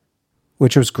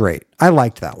 which was great. I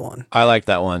liked that one. I liked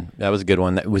that one. That was a good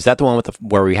one. Was that the one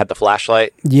where we had the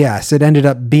flashlight? Yes, it ended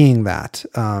up being that.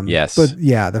 Yes. But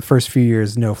yeah, the first few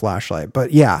years, no flashlight.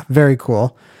 But yeah, very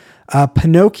cool.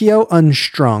 Pinocchio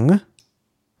Unstrung.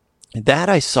 That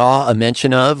I saw a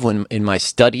mention of in my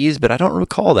studies, but I don't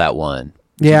recall that one.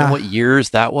 Do you know what years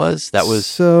that was? That was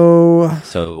so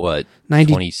what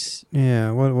 90. 20.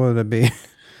 Yeah, what would it be?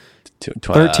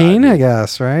 13, I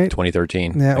guess, right?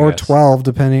 2013. Yeah, or 12,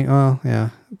 depending. Oh, yeah,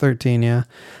 13, yeah.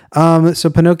 So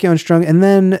Pinocchio and Strung, and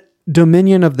then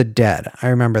Dominion of the Dead. I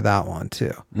remember that one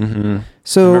too. Mm-hmm.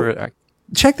 So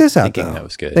check this out, though. That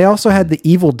was good. They also had The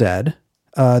Evil Dead.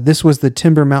 This was the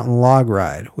Timber Mountain Log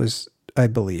Ride, I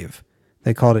believe.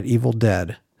 They called it Evil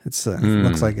Dead. It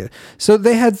looks like it. So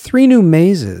they had 4 new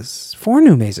mazes,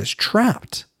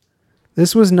 Trapped.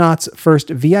 This was Knott's first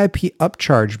VIP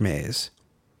upcharge maze.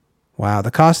 Wow, the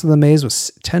cost of the maze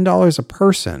was $10 a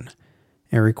person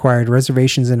and required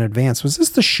reservations in advance. Was this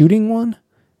the shooting one?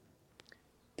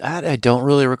 That I don't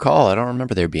really recall. I don't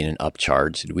remember there being an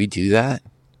upcharge. Did we do that?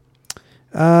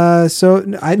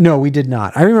 No, we did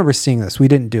not. I remember seeing this. We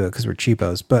didn't do it because we're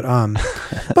cheapos, but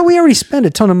but we already spent a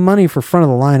ton of money for front of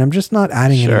the line. I'm just not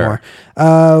adding anymore.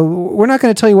 We're not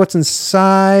going to tell you what's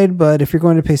inside, but if you're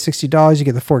going to pay $60, you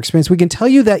get the 4 experience. We can tell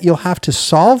you that you'll have to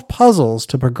solve puzzles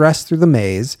to progress through the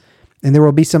maze, and there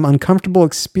will be some uncomfortable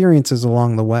experiences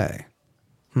along the way.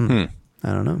 I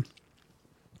don't know.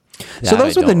 So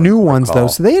those are the new ones, though.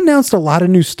 So they announced a lot of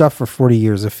new stuff for 40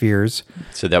 Years of Fears.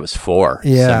 So that was 4.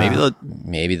 Yeah. So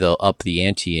maybe they'll up the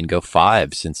ante and go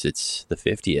 5 since it's the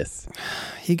 50th.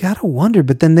 You gotta wonder,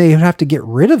 but then they have to get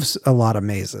rid of a lot of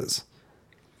mazes.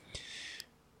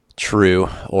 True.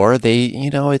 Or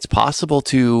it's possible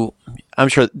to. I'm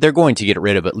sure they're going to get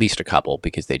rid of at least a couple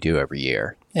because they do every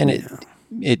year, and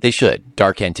they should.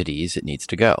 Dark Entities, it needs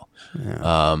to go.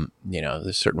 Yeah.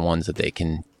 There's certain ones that they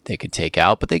could take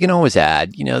out, but they can always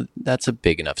add. That's a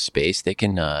big enough space. They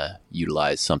can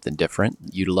utilize something different.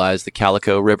 Utilize the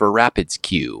Calico River Rapids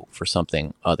queue for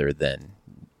something other than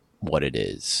what it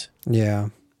is. Yeah.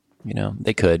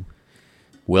 They could.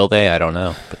 Will they? I don't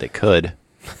know, but they could.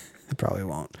 They probably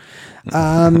won't.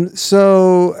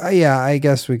 I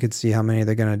guess we could see how many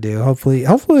they're going to do. Hopefully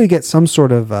we get some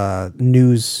sort of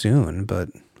news soon, but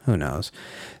who knows?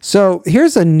 So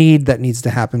here's a need that needs to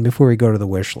happen before we go to the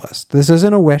wish list. This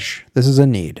isn't a wish. This is a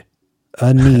need.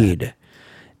 A need.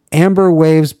 Amber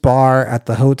Waves Bar at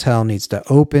the hotel needs to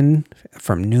open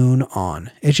from noon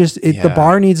on. The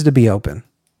bar needs to be open.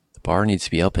 The bar needs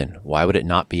to be open. Why would it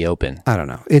not be open? I don't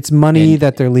know. It's money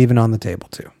that they're leaving on the table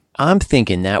too. I'm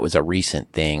thinking that was a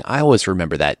recent thing. I always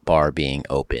remember that bar being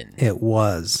open. It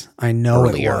was. I know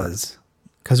earlier. It was.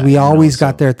 Because we always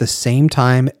got there at the same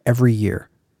time every year.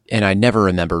 And I never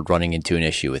remembered running into an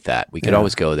issue with that. We could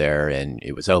always go there and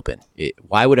it was open.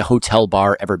 Why would a hotel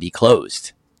bar ever be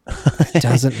closed? It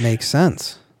doesn't make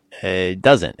sense. It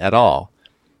doesn't at all.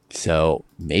 So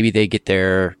maybe they get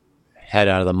their head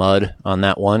out of the mud on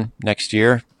that one next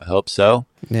year. I hope so.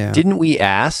 Yeah. Didn't we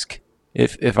ask,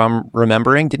 if I'm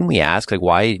remembering,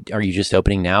 why are you just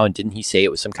opening now? And didn't he say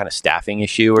it was some kind of staffing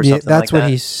issue or something like that? That's what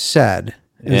he said.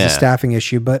 It was a staffing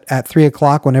issue, but at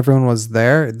 3:00 when everyone was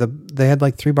there, they had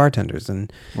like 3 bartenders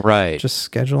and just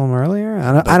schedule them earlier.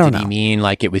 I don't know. Did he mean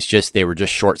like it was just they were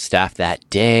just short staffed that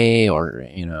day, or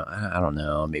I don't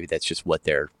know. Maybe that's just what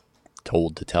they're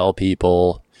told to tell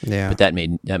people. Yeah, but that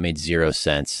made zero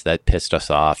sense. That pissed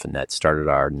us off, and that started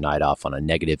our night off on a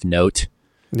negative note.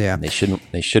 Yeah, and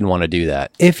they shouldn't want to do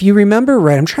that. If you remember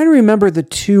right, I'm trying to remember the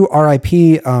 2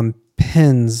 RIP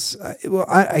pins.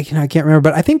 I can't remember,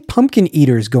 but I think Pumpkin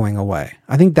Eater's going away.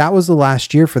 I think that was the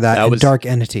last year for that. That was Dark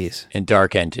Entities. In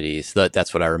Dark Entities,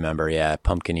 that's what I remember. Yeah,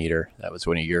 Pumpkin Eater. That was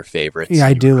one of your favorites. Yeah,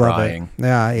 I do love it.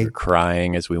 Yeah, you were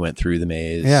crying as we went through the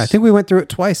maze. Yeah, I think we went through it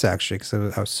twice actually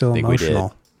because I was so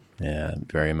emotional. Yeah,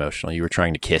 very emotional. You were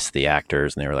trying to kiss the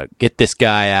actors, and they were like, "Get this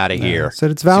guy out of here!"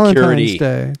 Said it's Valentine's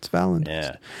Day. It's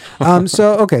Valentine's. Yeah.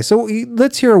 So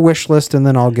let's hear a wish list, and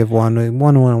then I'll give one.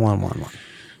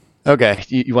 Okay,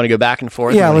 you want to go back and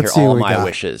forth? Yeah, let's see all my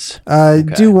wishes.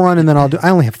 Do one, and then I'll do. I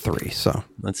only have 3, so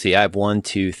let's see. I have 1,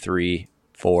 2, 3,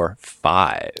 4,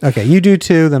 5. Okay, you do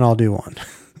 2, then I'll do 1.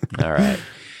 All right.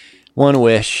 One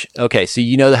wish. Okay, so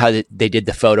you know how they did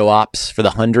the photo ops for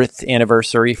the 100th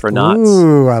anniversary for Knott's?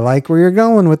 Ooh, I like where you're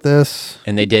going with this.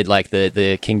 And they did like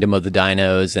the Kingdom of the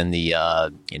Dinos and the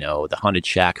the Haunted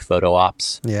Shack photo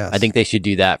ops. Yes. I think they should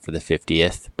do that for the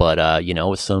 50th, but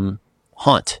with some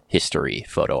haunt history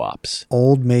photo ops.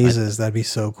 Old mazes, that'd be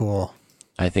so cool.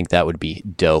 I think that would be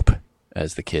dope,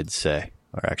 as the kids say.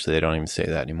 Or actually, they don't even say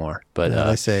that anymore. But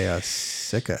they say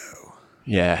sicko.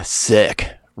 Yeah,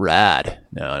 sick. Rad.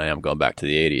 No, I'm going back to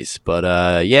the 80s. But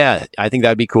I think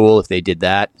that'd be cool if they did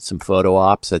that. Some photo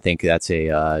ops. I think that's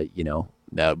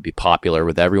that would be popular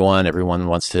with everyone. Everyone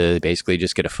wants to basically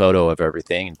just get a photo of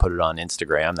everything and put it on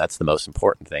Instagram. That's the most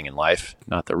important thing in life,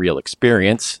 not the real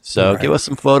experience. So Give us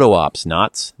some photo ops,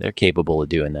 Knotts. They're capable of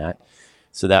doing that.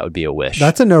 So that would be a wish.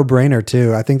 That's a no-brainer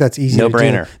too. I think that's easy.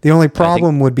 No-brainer. To do. The only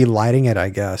problem would be lighting it. I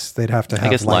guess they'd have to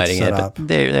have lights lighting set it, up. but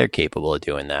they're capable of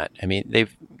doing that. I mean, they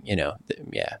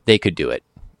could do it.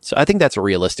 So I think that's a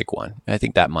realistic one. I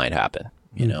think that might happen.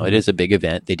 It is a big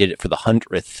event. They did it for the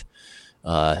 100th,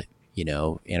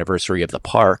 anniversary of the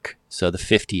park. So the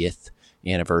 50th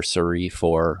anniversary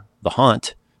for the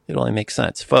haunt. It only makes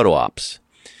sense. Photo ops.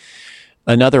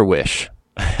 Another wish.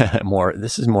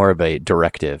 This is more of a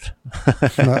directive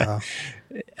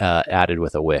added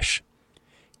with a wish.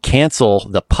 Cancel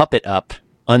the Puppet Up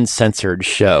uncensored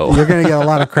show. You're going to get a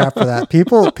lot of crap for that.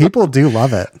 People do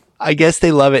love it. I guess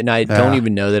they love it, and I don't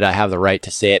even know that I have the right to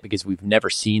say it because we've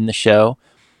never seen the show.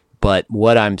 But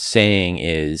what I'm saying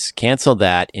is cancel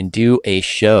that and do a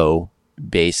show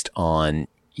based on,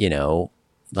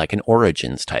 like an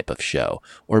Origins type of show,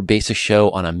 or base a show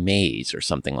on a maze or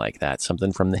something like that,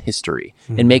 something from the history,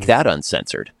 and make that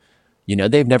uncensored.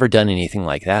 They've never done anything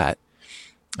like that.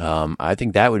 I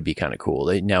think that would be kind of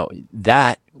cool. Now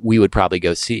that we would probably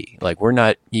go see. Like we've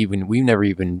never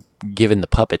even given the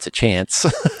puppets a chance.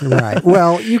 Right.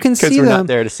 Well, you can see them. Because we're not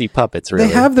there to see puppets, really.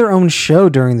 They have their own show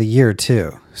during the year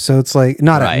too. So it's like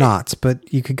not at Knott's,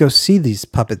 but you could go see these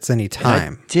puppets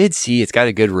anytime. I did see it's got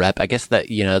a good rep. I guess that,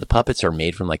 the puppets are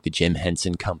made from like the Jim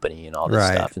Henson Company and all this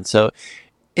stuff. And so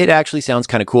it actually sounds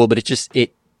kind of cool, but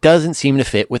it doesn't seem to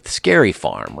fit with the Scary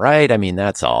Farm, right? I mean,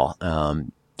 that's all.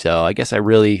 So I guess I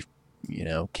really,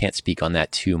 can't speak on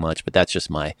that too much, but that's just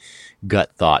my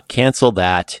gut thought. Cancel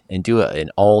that and do an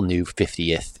all new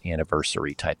 50th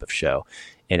anniversary type of show.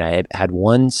 And I had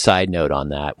one side note on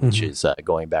that, which is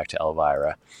going back to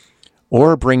Elvira,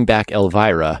 or bring back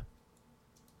Elvira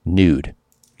nude.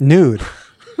 Nude.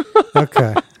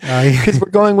 Okay. Because we're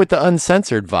going with the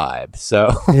uncensored vibe.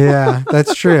 So yeah,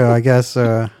 that's true. I guess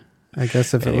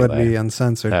if it would be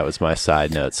uncensored. That was my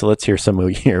side note. So let's hear some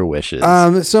of your wishes.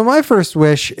 So my first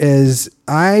wish is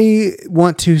I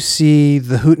want to see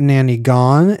the Hootenanny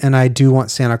gone, and I do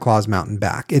want Santa Claus Mountain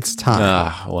back. It's time.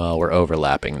 Well, we're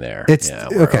overlapping there.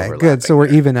 Okay, good. So we're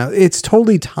even out. It's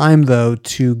totally time, though,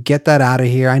 to get that out of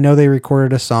here. I know they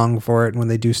recorded a song for it, and when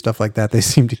they do stuff like that, they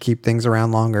seem to keep things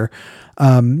around longer.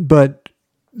 But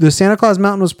the Santa Claus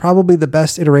Mountain was probably the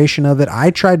best iteration of it.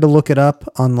 I tried to look it up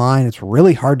online. It's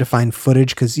really hard to find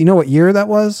footage because you know what year that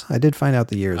was? I did find out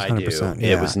the years, 100%. I do.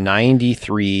 Yeah. It was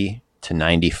 93 to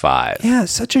 95. Yeah,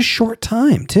 such a short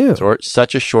time, too.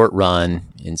 Such a short run.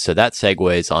 And so that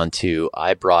segues onto,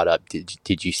 I brought up,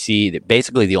 did you see that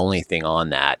basically the only thing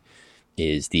on that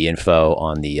is the info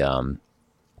on the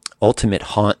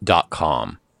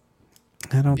ultimatehaunt.com.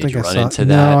 I don't think I saw into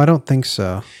that. No, I don't think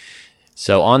so.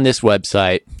 So on this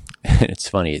website, it's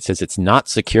funny. It says it's not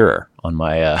secure on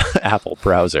my Apple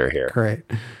browser here. Great.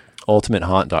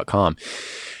 ultimatehaunt.com.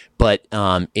 But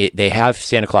they have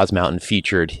Santa Claus Mountain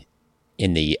featured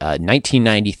in the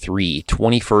 1993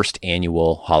 21st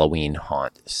Annual Halloween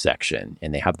Haunt section.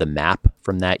 And they have the map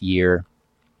from that year.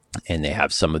 And they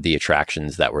have some of the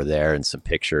attractions that were there and some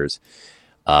pictures.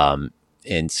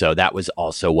 And so that was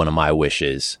also one of my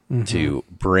wishes to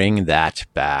bring that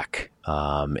back.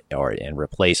 And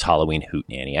replace Halloween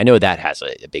Hootenanny. I know that has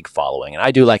a big following, and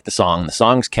I do like the song. The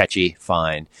song's catchy,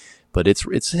 fine, but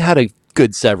it's had a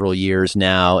good several years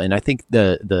now, and I think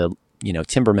the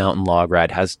Timber Mountain Log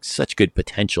Ride has such good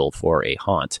potential for a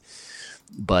haunt.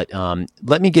 But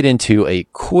let me get into a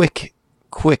quick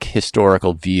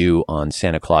historical view on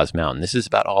Santa Claus Mountain. This is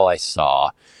about all I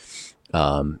saw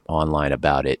online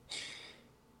about it.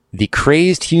 The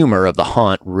crazed humor of the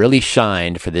haunt really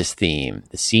shined for this theme.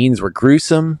 The scenes were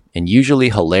gruesome and usually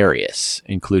hilarious,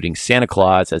 including Santa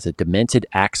Claus as a demented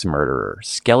axe murderer,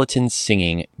 skeletons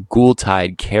singing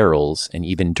Ghoul-tide carols, and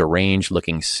even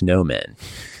deranged-looking snowmen.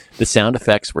 The sound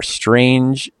effects were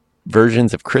strange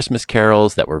versions of Christmas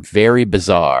carols that were very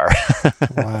bizarre.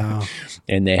 Wow.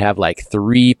 And they have like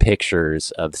 3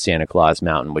 pictures of Santa Claus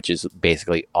Mountain, which is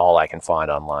basically all I can find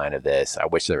online of this. I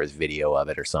wish there was video of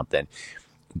it or something.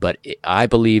 But I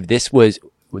believe this was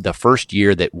the first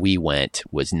year that we went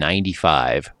was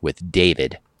 95 with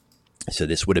David. So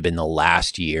this would have been the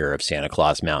last year of Santa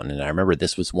Claus Mountain. And I remember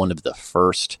this was one of the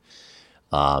first,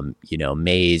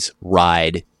 maze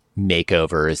ride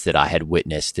makeovers that I had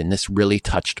witnessed. And this really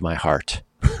touched my heart.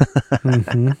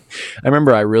 I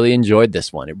remember I really enjoyed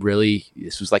this one.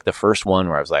 This was like the first one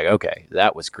where I was like, okay,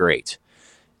 that was great.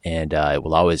 And it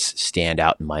will always stand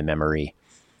out in my memory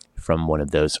from one of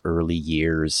those early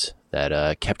years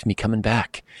that kept me coming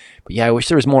back. But yeah, I wish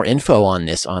there was more info on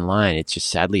this online. It's just,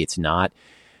 sadly, it's not.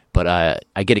 But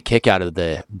I get a kick out of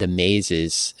the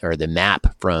mazes or the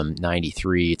map from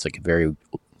 93. It's like a very,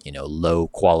 low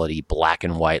quality black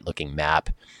and white looking map.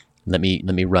 let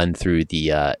me run through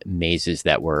the mazes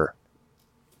that were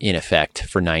in effect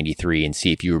for 93 and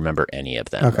see if you remember any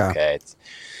of them. Okay. It's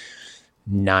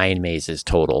 9 mazes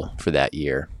total for that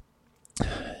year.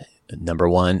 Number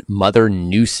 1, Mother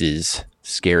Noose's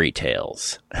Scary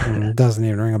Tales. Doesn't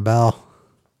even ring a bell.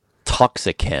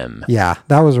 Toxichem. Yeah,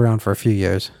 that was around for a few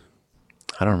years.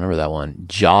 I don't remember that one.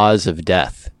 Jaws of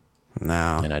Death.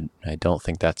 No. And I don't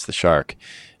think that's the shark.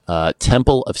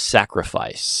 Temple of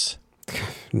Sacrifice.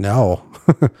 No.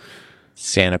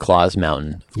 Santa Claus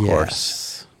Mountain, of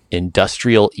course.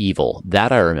 Industrial Evil.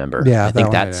 That I remember. Yeah, I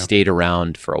think that stayed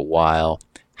around for a while.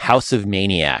 House of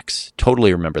Maniacs.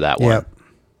 Totally remember that one. Yep.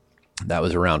 That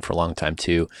was around for a long time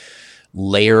too.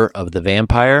 Lair of the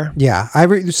Vampire. Yeah.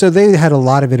 So they had a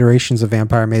lot of iterations of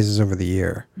vampire mazes over the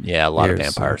year. Yeah, a lot of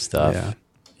vampire stuff. Yeah.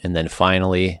 And then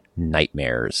finally,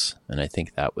 Nightmares. And I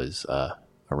think that was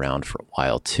around for a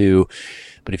while too.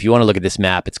 But if you want to look at this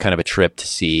map, it's kind of a trip to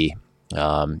see,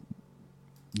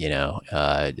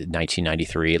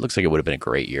 1993. It looks like it would have been a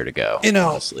great year to go,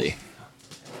 honestly.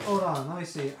 Hold on. Let me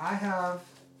see. I have...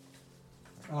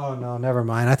 Oh, no, never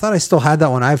mind. I thought I still had that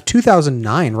one. I have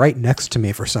 2009 right next to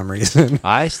me for some reason.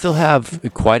 I still have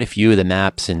quite a few of the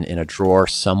maps in a drawer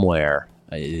somewhere.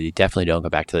 I definitely don't go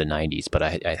back to the 90s, but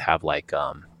I have like,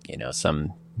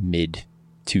 some mid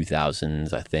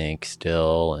 2000s, I think,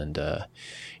 still. And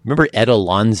remember Ed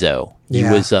Alonzo? He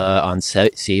was on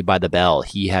Saved by the Bell.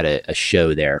 He had a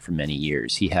show there for many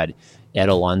years. He had Ed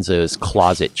Alonzo's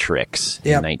Closet Tricks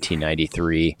in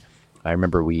 1993. I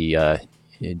remember we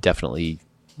definitely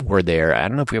were there. I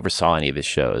don't know if we ever saw any of his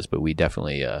shows, but we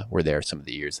definitely were there some of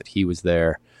the years that he was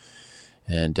there.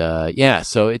 And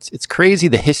so it's crazy,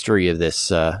 the history of this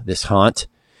haunt.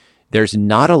 There's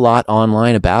not a lot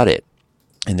online about it,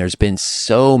 and there's been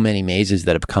so many mazes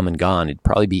that have come and gone. It'd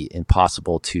probably be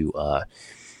impossible to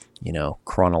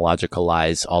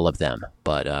chronologicalize all of them,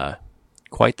 but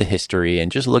quite the history,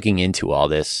 and just looking into all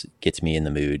this gets me in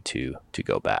the mood to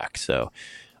go back. So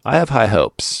I have high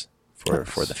hopes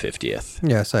for the 50th.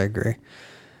 Yes, I agree.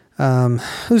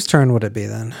 Whose turn would it be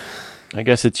then? I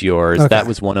guess it's yours. Okay. That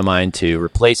was one of mine too.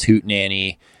 Replace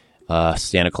Hootenanny,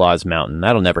 Santa Claus Mountain.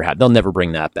 That'll never happen. They'll never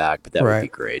bring that back, but that would be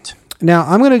great. Now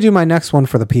I'm going to do my next one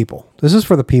for the people. This is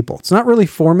for the people. It's not really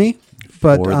for me,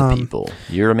 but for the people.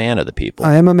 You're a man of the people.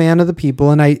 I am a man of the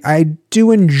people, and I do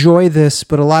enjoy this,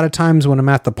 but a lot of times when I'm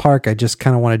at the park, I just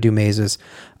kind of want to do mazes.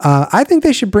 I think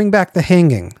they should bring back the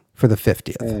hanging for the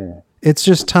 50th. It's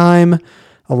just time.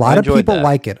 A lot of people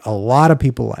like it. A lot of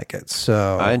people like it.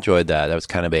 So I enjoyed that. That was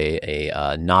kind of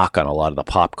a knock on a lot of the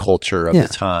pop culture of the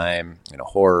time in a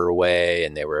horror way.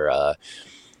 And they were, a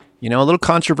little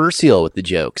controversial with the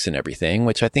jokes and everything,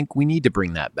 which I think we need to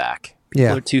bring that back.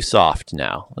 People are too soft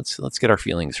now. Let's get our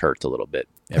feelings hurt a little bit,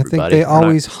 everybody. I think they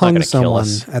always hung someone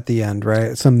at the end,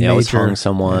 right? Some major. Always hung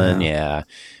someone,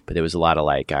 But there was a lot of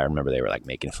I remember they were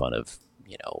making fun of,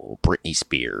 Britney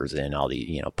Spears and all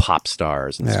the, pop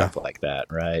stars and stuff like that,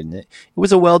 right? And it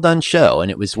was a well done show,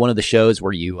 and it was one of the shows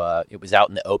where it was out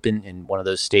in the open in one of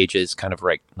those stages, kind of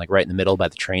right in the middle by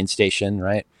the train station,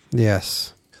 right?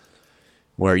 Yes.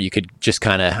 Where you could just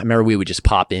I remember we would just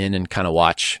pop in and kind of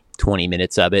watch 20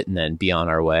 minutes of it and then be on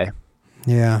our way.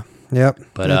 Yeah. Yep.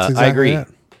 But I agree.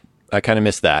 I kind of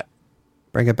missed that.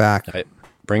 Bring it back.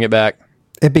 Bring it back.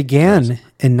 It began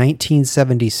in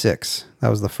 1976. That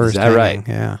was the first. Is that hanging. right?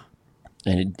 Yeah.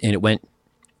 And it went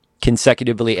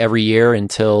consecutively every year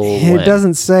until it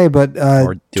doesn't say, but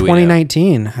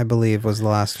 2019, I believe, was the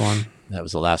last one. That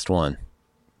was the last one.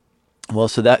 Well,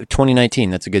 so that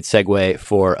 2019, that's a good segue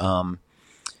for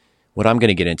what I'm going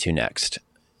to get into next.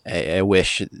 I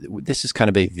wish, this is kind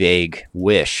of a vague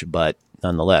wish, but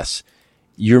nonetheless,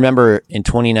 you remember in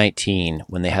 2019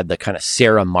 when they had the kind of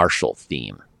Sarah Marshall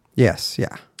theme. Yes,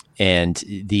 yeah. And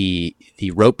the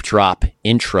rope drop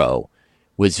intro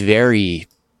was very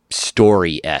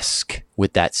story-esque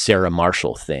with that Sarah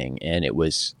Marshall thing, and it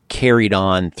was carried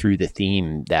on through the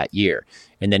theme that year.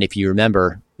 And then if you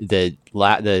remember the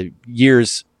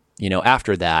years,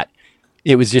 after that,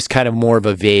 it was just kind of more of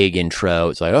a vague intro.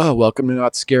 It's like, oh, welcome to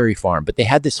Knott's Scary Farm. But they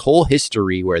had this whole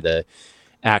history where the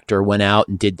actor went out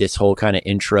and did this whole kind of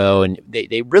intro, and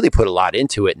they really put a lot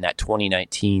into it in that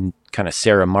 2019 kind of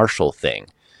Sarah Marshall thing.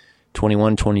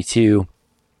 21, 22,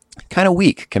 kind of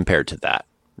weak compared to that,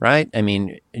 right? I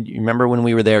mean, you remember when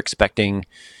we were there expecting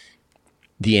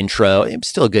the intro? It was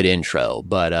still a good intro,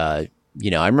 but I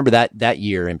remember that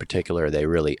year in particular, they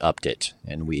really upped it,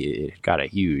 and we got a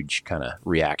huge kind of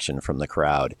reaction from the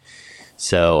crowd.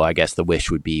 So I guess the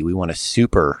wish would be we want a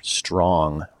super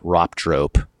strong rope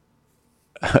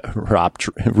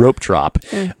drop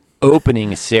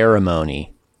opening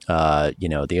ceremony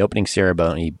the opening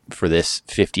ceremony for this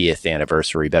 50th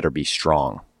anniversary better be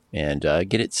strong and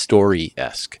get it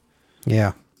story-esque.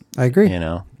 Yeah, I agree.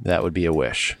 That would be a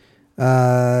wish.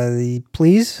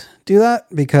 Please do that,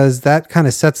 because that kind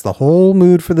of sets the whole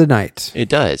mood for the night. It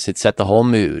does. It set the whole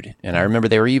mood. And I remember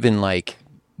they were even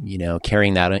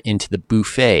carrying that into the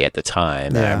buffet at the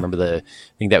time. Yeah. I remember I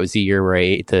think that was the year where I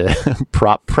ate the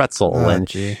prop pretzel, and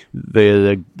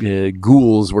the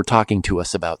ghouls were talking to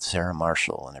us about Sarah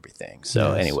Marshall and everything.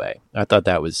 So anyway, I thought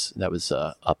that was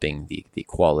upping the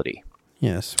quality.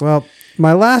 Yes. Well,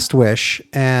 my last wish,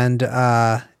 and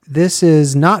this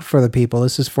is not for the people.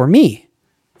 This is for me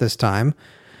this time.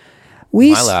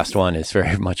 My last one is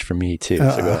very much for me too.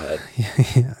 So go ahead.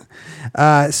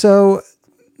 Yeah. So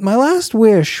my last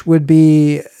wish would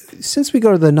be, since we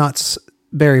go to the Knott's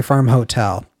Berry Farm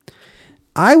Hotel,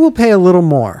 I will pay a little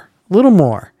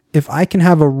more if I can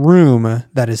have a room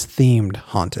that is themed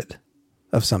haunted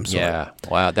of some sort. Yeah.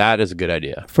 Wow. That is a good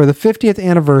idea. For the 50th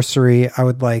anniversary, I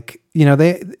would like,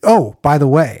 by the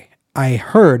way, I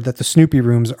heard that the Snoopy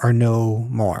rooms are no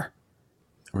more.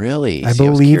 Really? I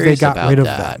believe they got rid of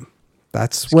them.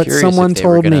 That's what someone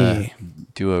told me.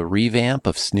 Do a revamp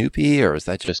of Snoopy, or is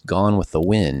that just gone with the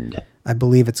wind? I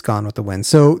believe it's gone with the wind.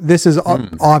 So this is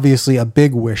obviously a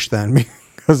big wish then,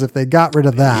 because if they got rid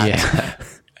of that. Yeah.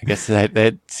 I guess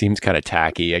that seems kind of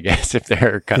tacky, I guess, if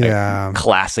they're kind of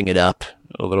classing it up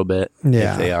a little bit.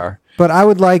 Yeah. If they are. But I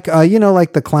would like,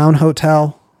 like the Clown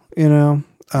Hotel,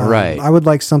 right. I would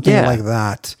like something like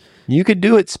that. You could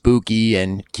do it spooky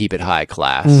and keep it high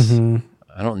class. Mm-hmm.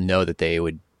 I don't know that they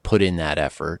would put in that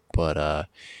effort, but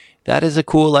that is a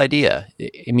cool idea.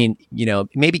 I mean,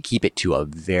 maybe keep it to a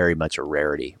very much a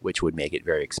rarity, which would make it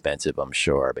very expensive, I'm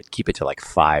sure, but keep it to like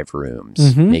 5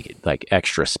 rooms, make it like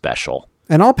extra special.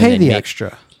 And I'll pay the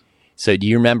extra. So do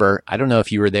you remember, I don't know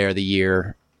if you were there the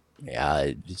year,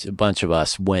 a bunch of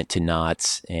us went to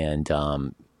Knott's, and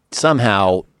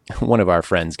somehow one of our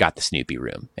friends got the Snoopy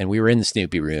room, and we were in the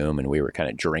Snoopy room, and we were kind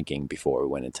of drinking before we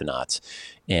went into Knott's.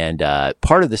 And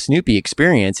part of the Snoopy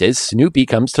experience is Snoopy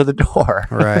comes to the door.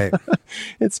 Right.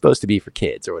 It's supposed to be for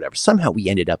kids or whatever. Somehow we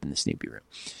ended up in the Snoopy room.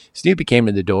 Snoopy came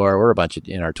to the door. We're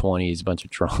in our 20s, a bunch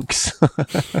of drunks.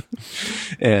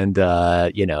 And,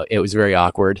 it was very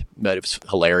awkward, but it was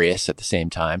hilarious at the same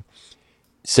time.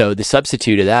 So the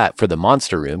substitute of that for the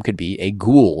monster room could be a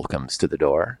ghoul comes to the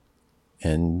door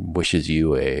and wishes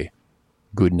you a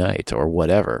good night or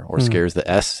whatever, or scares the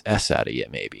S out of you.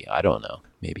 Maybe, I don't know.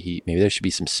 Maybe there should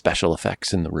be some special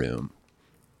effects in the room.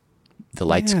 The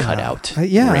lights cut out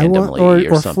randomly,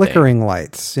 or something. Flickering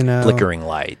lights. Flickering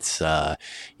lights.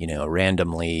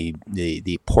 Randomly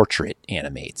the portrait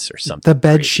animates or something. The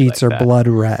bed sheets are blood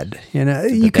red.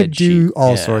 You could do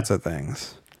all sorts of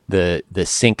things. The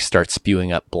sink starts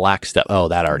spewing up black stuff. Oh,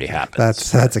 that already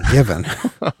happens. That's a given.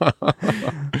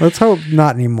 Let's hope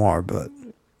not anymore, but.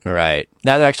 Right.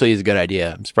 That actually is a good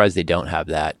idea. I'm surprised they don't have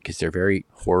that, because they're very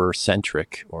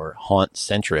horror-centric or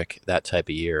haunt-centric that type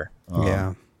of year.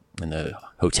 Yeah. And the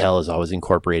hotel is always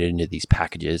incorporated into these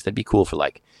packages. That'd be cool for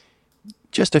like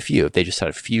just a few. If they just had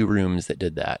a few rooms that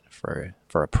did that for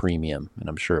a premium, and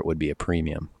I'm sure it would be a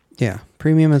premium. Yeah,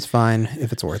 premium is fine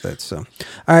if it's worth it. So, all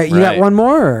right, you got one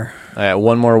more? I got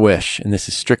one more wish, and this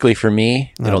is strictly for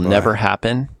me. It'll never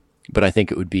happen, but I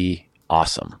think it would be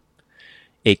awesome.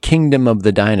 A Kingdom of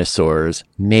the Dinosaurs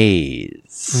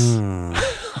maze.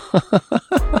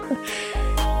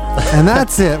 And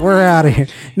that's it. We're out of here.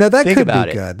 No, that could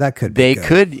be good. That could be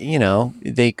good.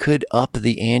 They could up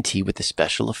the ante with the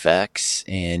special effects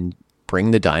and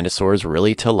bring the dinosaurs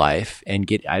really to life and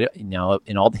in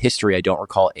all the history, I don't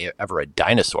recall ever a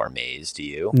dinosaur maze. Do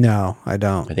you? No, I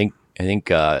don't. I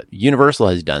think Universal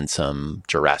has done some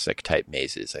Jurassic type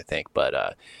mazes, I think,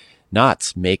 but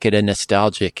Knott's make it a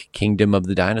nostalgic Kingdom of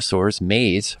the Dinosaurs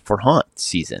maze for haunt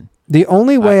season. The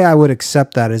only way I would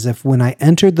accept that is if when I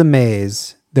entered the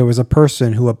maze, there was a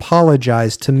person who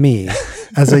apologized to me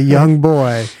as a young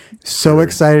boy, so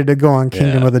excited to go on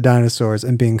Kingdom of the Dinosaurs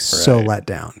and being so let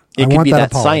down. It could be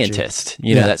that scientist,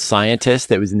 that scientist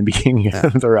that was in the beginning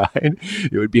of the ride.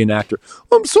 It would be an actor.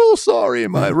 I'm so sorry,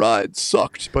 my ride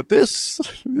sucked, but this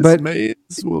maze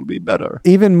will be better.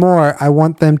 Even more, I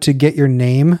want them to get your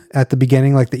name at the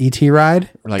beginning, like the ET ride,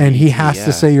 and he has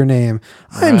to say your name.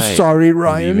 I'm sorry,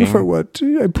 Ryan, for what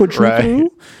I put you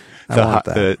through.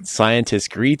 The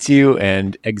scientist greets you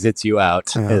and exits you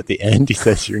out. And at the end, he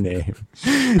says your name.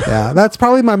 Yeah, that's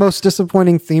probably my most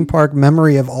disappointing theme park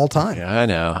memory of all time. Yeah, I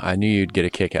know. I knew you'd get a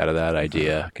kick out of that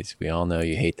idea, because we all know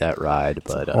you hate that ride.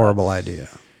 But horrible idea.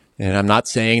 And I'm not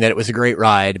saying that it was a great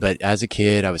ride, but as a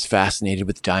kid, I was fascinated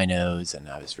with dinos, and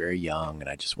I was very young, and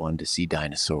I just wanted to see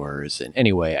dinosaurs. And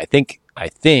anyway, I think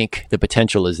the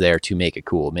potential is there to make a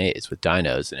cool maze with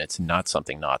dinos, and it's not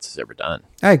something Knott's has ever done.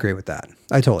 I agree with that.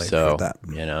 I totally agree with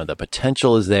that. The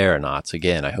potential is there, Knott's.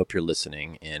 Again, I hope you're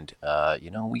listening, and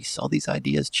we sell these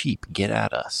ideas cheap. Get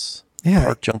at us. Yeah.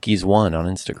 Park Junkies 1 on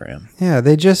Instagram. Yeah,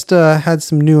 they just had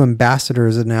some new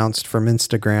ambassadors announced from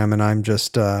Instagram, and I'm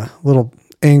just a little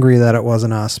angry that it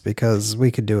wasn't us because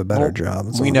we could do a better job.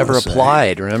 We never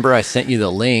applied. Remember, I sent you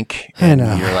the link. I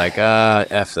know. You're like,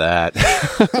 F that.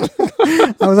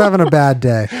 I was having a bad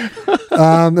day.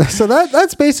 So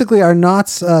that's basically our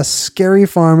Knott's Scary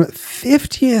Farm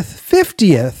 50th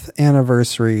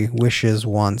anniversary wishes,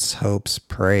 wants, hopes,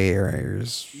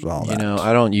 prayers, all that.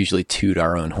 I don't usually toot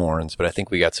our own horns, but I think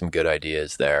we got some good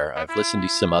ideas there. I've listened to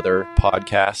some other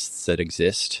podcasts that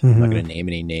exist. I'm not going to name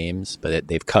any names, but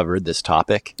they've covered this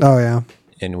topic. Oh, yeah.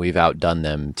 And we've outdone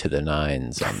them to the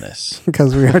nines on this.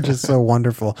 Because we are just so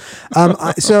wonderful.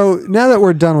 So now that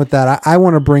we're done with that, I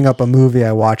want to bring up a movie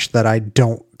I watched that I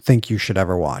don't think you should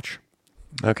ever watch.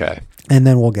 Okay. And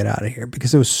then we'll get out of here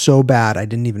because it was so bad I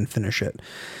didn't even finish it.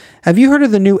 Have you heard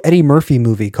of the new Eddie Murphy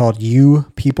movie called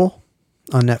You People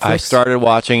on Netflix? I started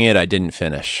watching it. I didn't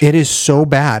finish. It is so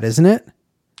bad, isn't it?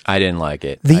 I didn't like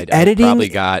it. The editing, I probably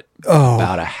got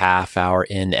about a half hour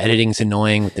in. The editing's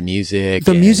annoying with the music.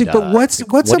 But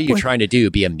what are you trying to do?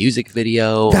 Be a music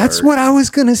video? That's what I was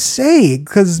gonna say.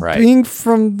 Because being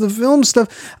from the film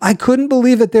stuff, I couldn't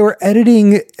believe that they were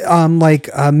editing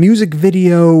music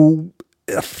video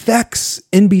effects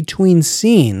in between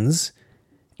scenes.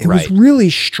 It was really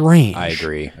strange. I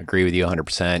agree with you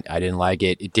 100%. I didn't like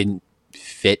it. It didn't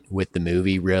fit with the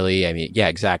movie really. I mean, yeah,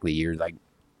 exactly. You're like.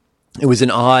 It was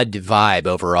an odd vibe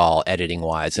overall, editing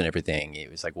wise and everything. It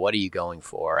was like, what are you going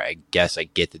for? I guess I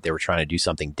get that they were trying to do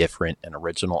something different and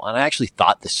original. And I actually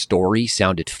thought the story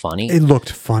sounded funny. It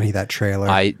looked funny, that trailer.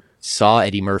 I saw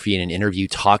Eddie Murphy in an interview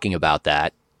talking about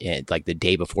that, like the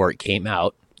day before it came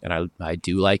out. And I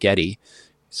do like Eddie.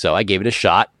 So I gave it a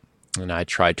shot. And I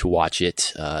tried to watch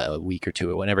it a week or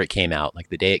two, whenever it came out. Like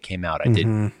the day it came out, I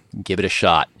did give it a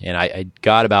shot. And I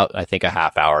got about, I think, a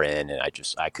half hour in, and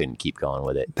I couldn't keep going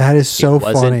with it. That is so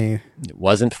funny. It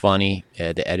wasn't funny.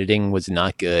 The editing was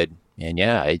not good. And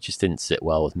yeah, it just didn't sit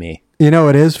well with me. It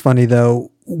is funny, though.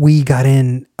 We got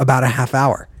in about a half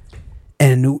hour,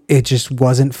 and it just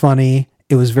wasn't funny.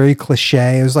 It was very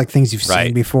cliche. It was like things you've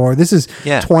seen before. This is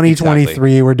 2023.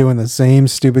 Exactly. We're doing the same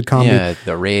stupid comedy. Yeah,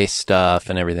 the race stuff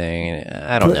and everything.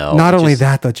 I don't know. Not only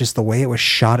that, but just the way it was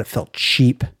shot, it felt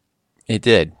cheap. It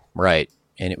did, right.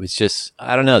 And it was just,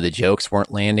 I don't know. The jokes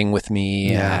weren't landing with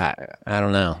me. Yeah. I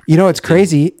don't know. It's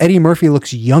crazy. Eddie Murphy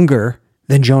looks younger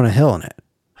than Jonah Hill in it.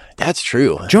 That's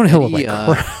true. Jonah Hill looked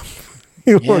like crap.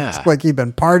 He looks like he'd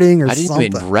been partying or something. I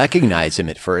didn't even recognize him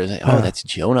at first. Like, that's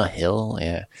Jonah Hill.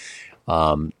 Yeah.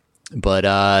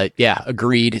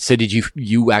 Agreed. So did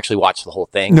you actually watch the whole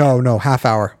thing? No, half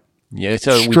hour. Yeah,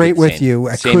 so straight with you.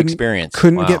 I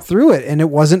couldn't get through it, and it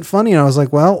wasn't funny. And I was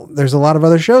like, well, there's a lot of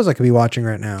other shows I could be watching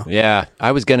right now. Yeah,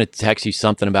 I was gonna text you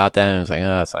something about that, and I was like,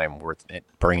 it's not even worth it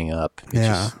bringing up.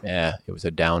 It was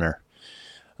a downer.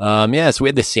 So we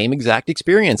had the same exact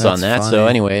experience on that. Funny. So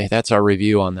anyway, that's our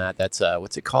review on that. That's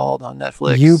what's it called on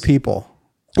Netflix? You People,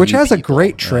 which has a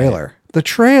great trailer. Right. The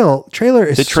trailer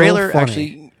is so funny.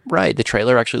 Actually, right. The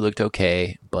trailer actually looked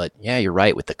okay, but yeah, you're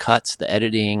right with the cuts, the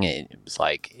editing. It was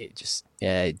like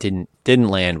it didn't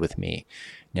land with me.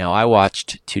 Now I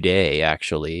watched today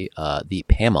actually the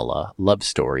Pamela love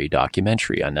story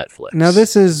documentary on Netflix. Now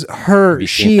this is her.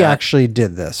 She actually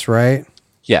did this, right?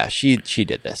 Yeah, she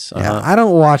did this. Yeah, I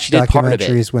don't watch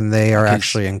documentaries when they are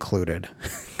actually included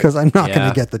because I'm not going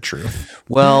to get the truth.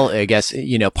 Well, I guess,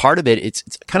 part of it, it's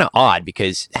kind of odd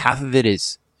because half of it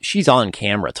is she's on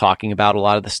camera talking about a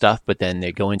lot of the stuff, but then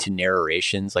they go into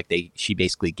narrations. Like she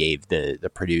basically gave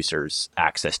the producers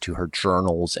access to her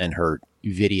journals and her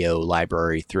video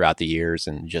library throughout the years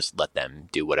and just let them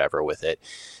do whatever with it.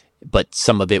 But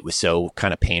some of it was so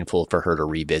kind of painful for her to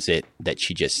revisit that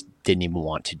she just didn't even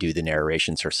want to do the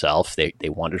narrations herself. They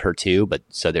wanted her to, but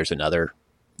so there's another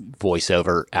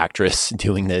voiceover actress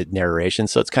doing the narration.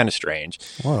 So it's kind of strange.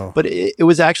 Whoa. But it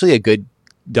was actually a good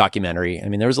documentary. I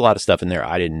mean, there was a lot of stuff in there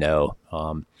I didn't know.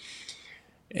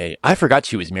 I forgot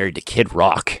she was married to Kid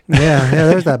Rock. Yeah,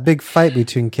 there's that big fight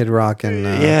between Kid Rock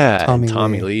and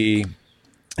Tommy Lee.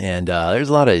 And there's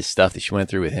a lot of stuff that she went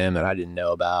through with him that I didn't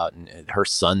know about. And her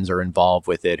sons are involved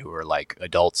with it, who are like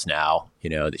adults now,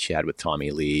 that she had with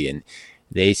Tommy Lee. And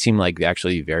they seem like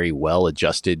actually very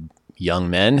well-adjusted young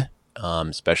men,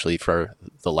 especially for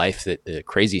the life, the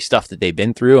crazy stuff that they've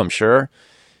been through, I'm sure.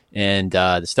 And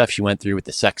the stuff she went through with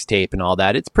the sex tape and all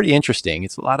that, it's pretty interesting.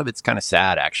 A lot of it's kind of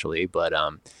sad, actually, but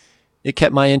it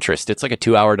kept my interest. It's like a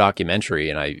 2-hour documentary,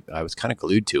 and I was kind of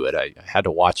glued to it. I had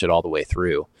to watch it all the way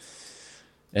through.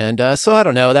 And so I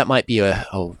don't know. That might be a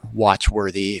watch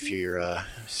worthy if you're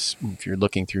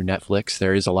looking through Netflix.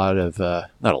 There is a lot of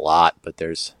not a lot, but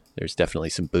there's definitely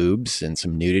some boobs and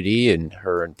some nudity and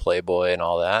her and Playboy and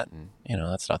all that. And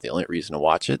that's not the only reason to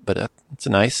watch it, but it's a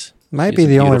nice. Might be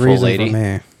the only reason lady. For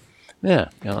me. Yeah,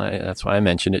 that's why I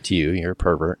mentioned it to you. You're a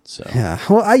pervert. So yeah.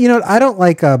 Well, I don't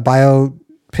like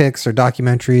biopics or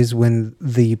documentaries when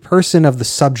the person of the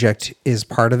subject is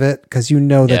part of it, because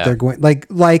that they're going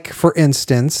like for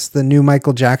instance the new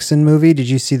Michael Jackson movie. Did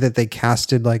you see that they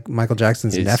casted like Michael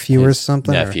Jackson's nephew or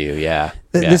something? Nephew, yeah.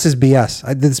 This is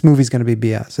BS. This movie's going to be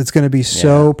BS. It's going to be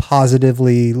so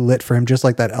positively lit for him, just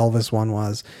like that Elvis one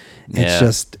was.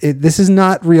 It's this is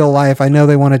not real life. I know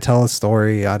they want to tell a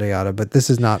story, yada yada, but this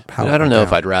is not how. I don't know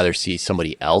if I'd rather see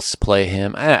somebody else play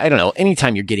him. I don't know.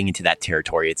 Anytime you're getting into that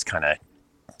territory, it's kind of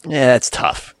it's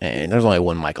tough. And there's only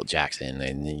one Michael Jackson,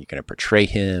 and you're going to portray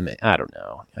him. I don't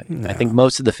know. I think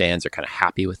most of the fans are kind of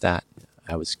happy with that.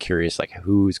 I was curious, like,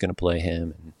 who's going to play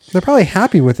him. And they're probably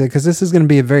happy with it because this is going to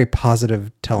be a very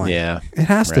positive telling. Yeah, it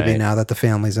has to be now that the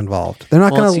family's involved. They're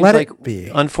not going to let it be.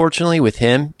 Unfortunately, with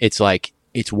him, it's like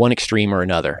it's one extreme or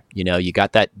another. You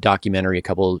got that documentary a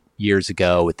couple years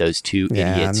ago with those two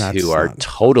idiots who are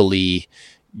totally,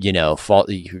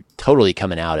 totally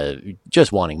coming out of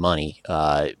just wanting money.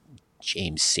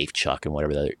 James Safechuck and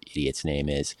whatever the other idiot's name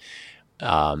is.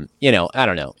 I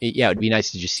don't know. It would be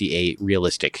nice to just see a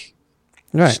realistic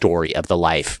story of the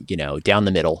life, down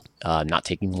the middle, not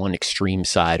taking one extreme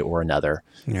side or another.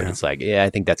 But it's like, I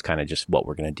think that's kind of just what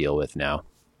we're going to deal with now.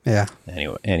 Yeah.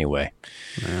 Anyway.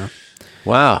 Yeah.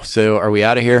 Wow. So are we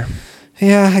out of here?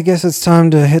 Yeah, I guess it's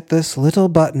time to hit this little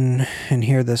button and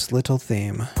hear this little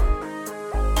theme.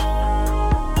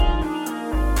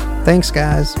 Thanks,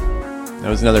 guys. That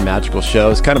was another magical show.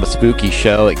 It's kind of a spooky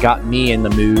show. It got me in the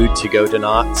mood to go to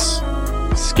Knott's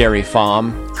Scary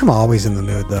Farm. I'm always in the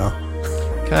mood, though.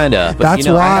 Kind of. That's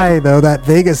why, though, that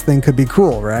Vegas thing could be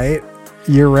cool, right?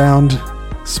 Year-round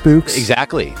spooks.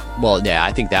 Exactly. Well, yeah,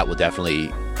 I think that will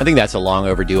definitely... I think that's a long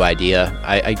overdue idea.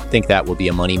 I think that will be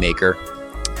a moneymaker.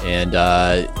 And,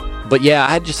 but yeah,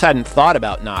 I just hadn't thought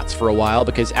about Knott's for a while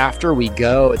because after we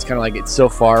go, it's kind of like it's so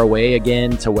far away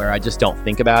again to where I just don't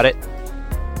think about it.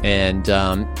 And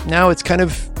now it's kind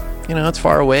of, it's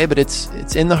far away, but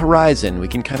it's in the horizon. We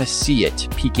can kind of see it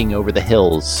peeking over the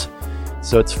hills.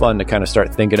 So it's fun to kind of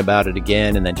start thinking about it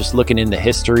again. And then just looking into the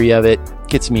history of it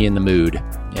gets me in the mood,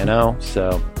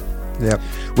 So yep.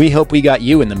 We hope we got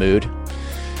you in the mood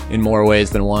in more ways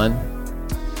than one.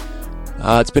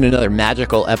 It's been another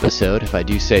magical episode, if I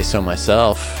do say so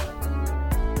myself.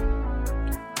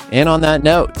 And on that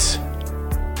note,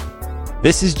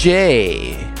 this is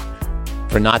Jay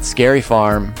for Knott's Scary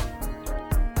Farm,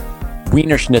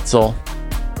 Wiener Schnitzel,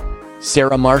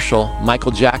 Sarah Marshall,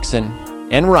 Michael Jackson,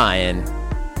 and Ryan.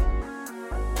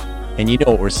 And you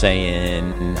know what we're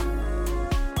saying.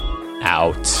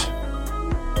 Out.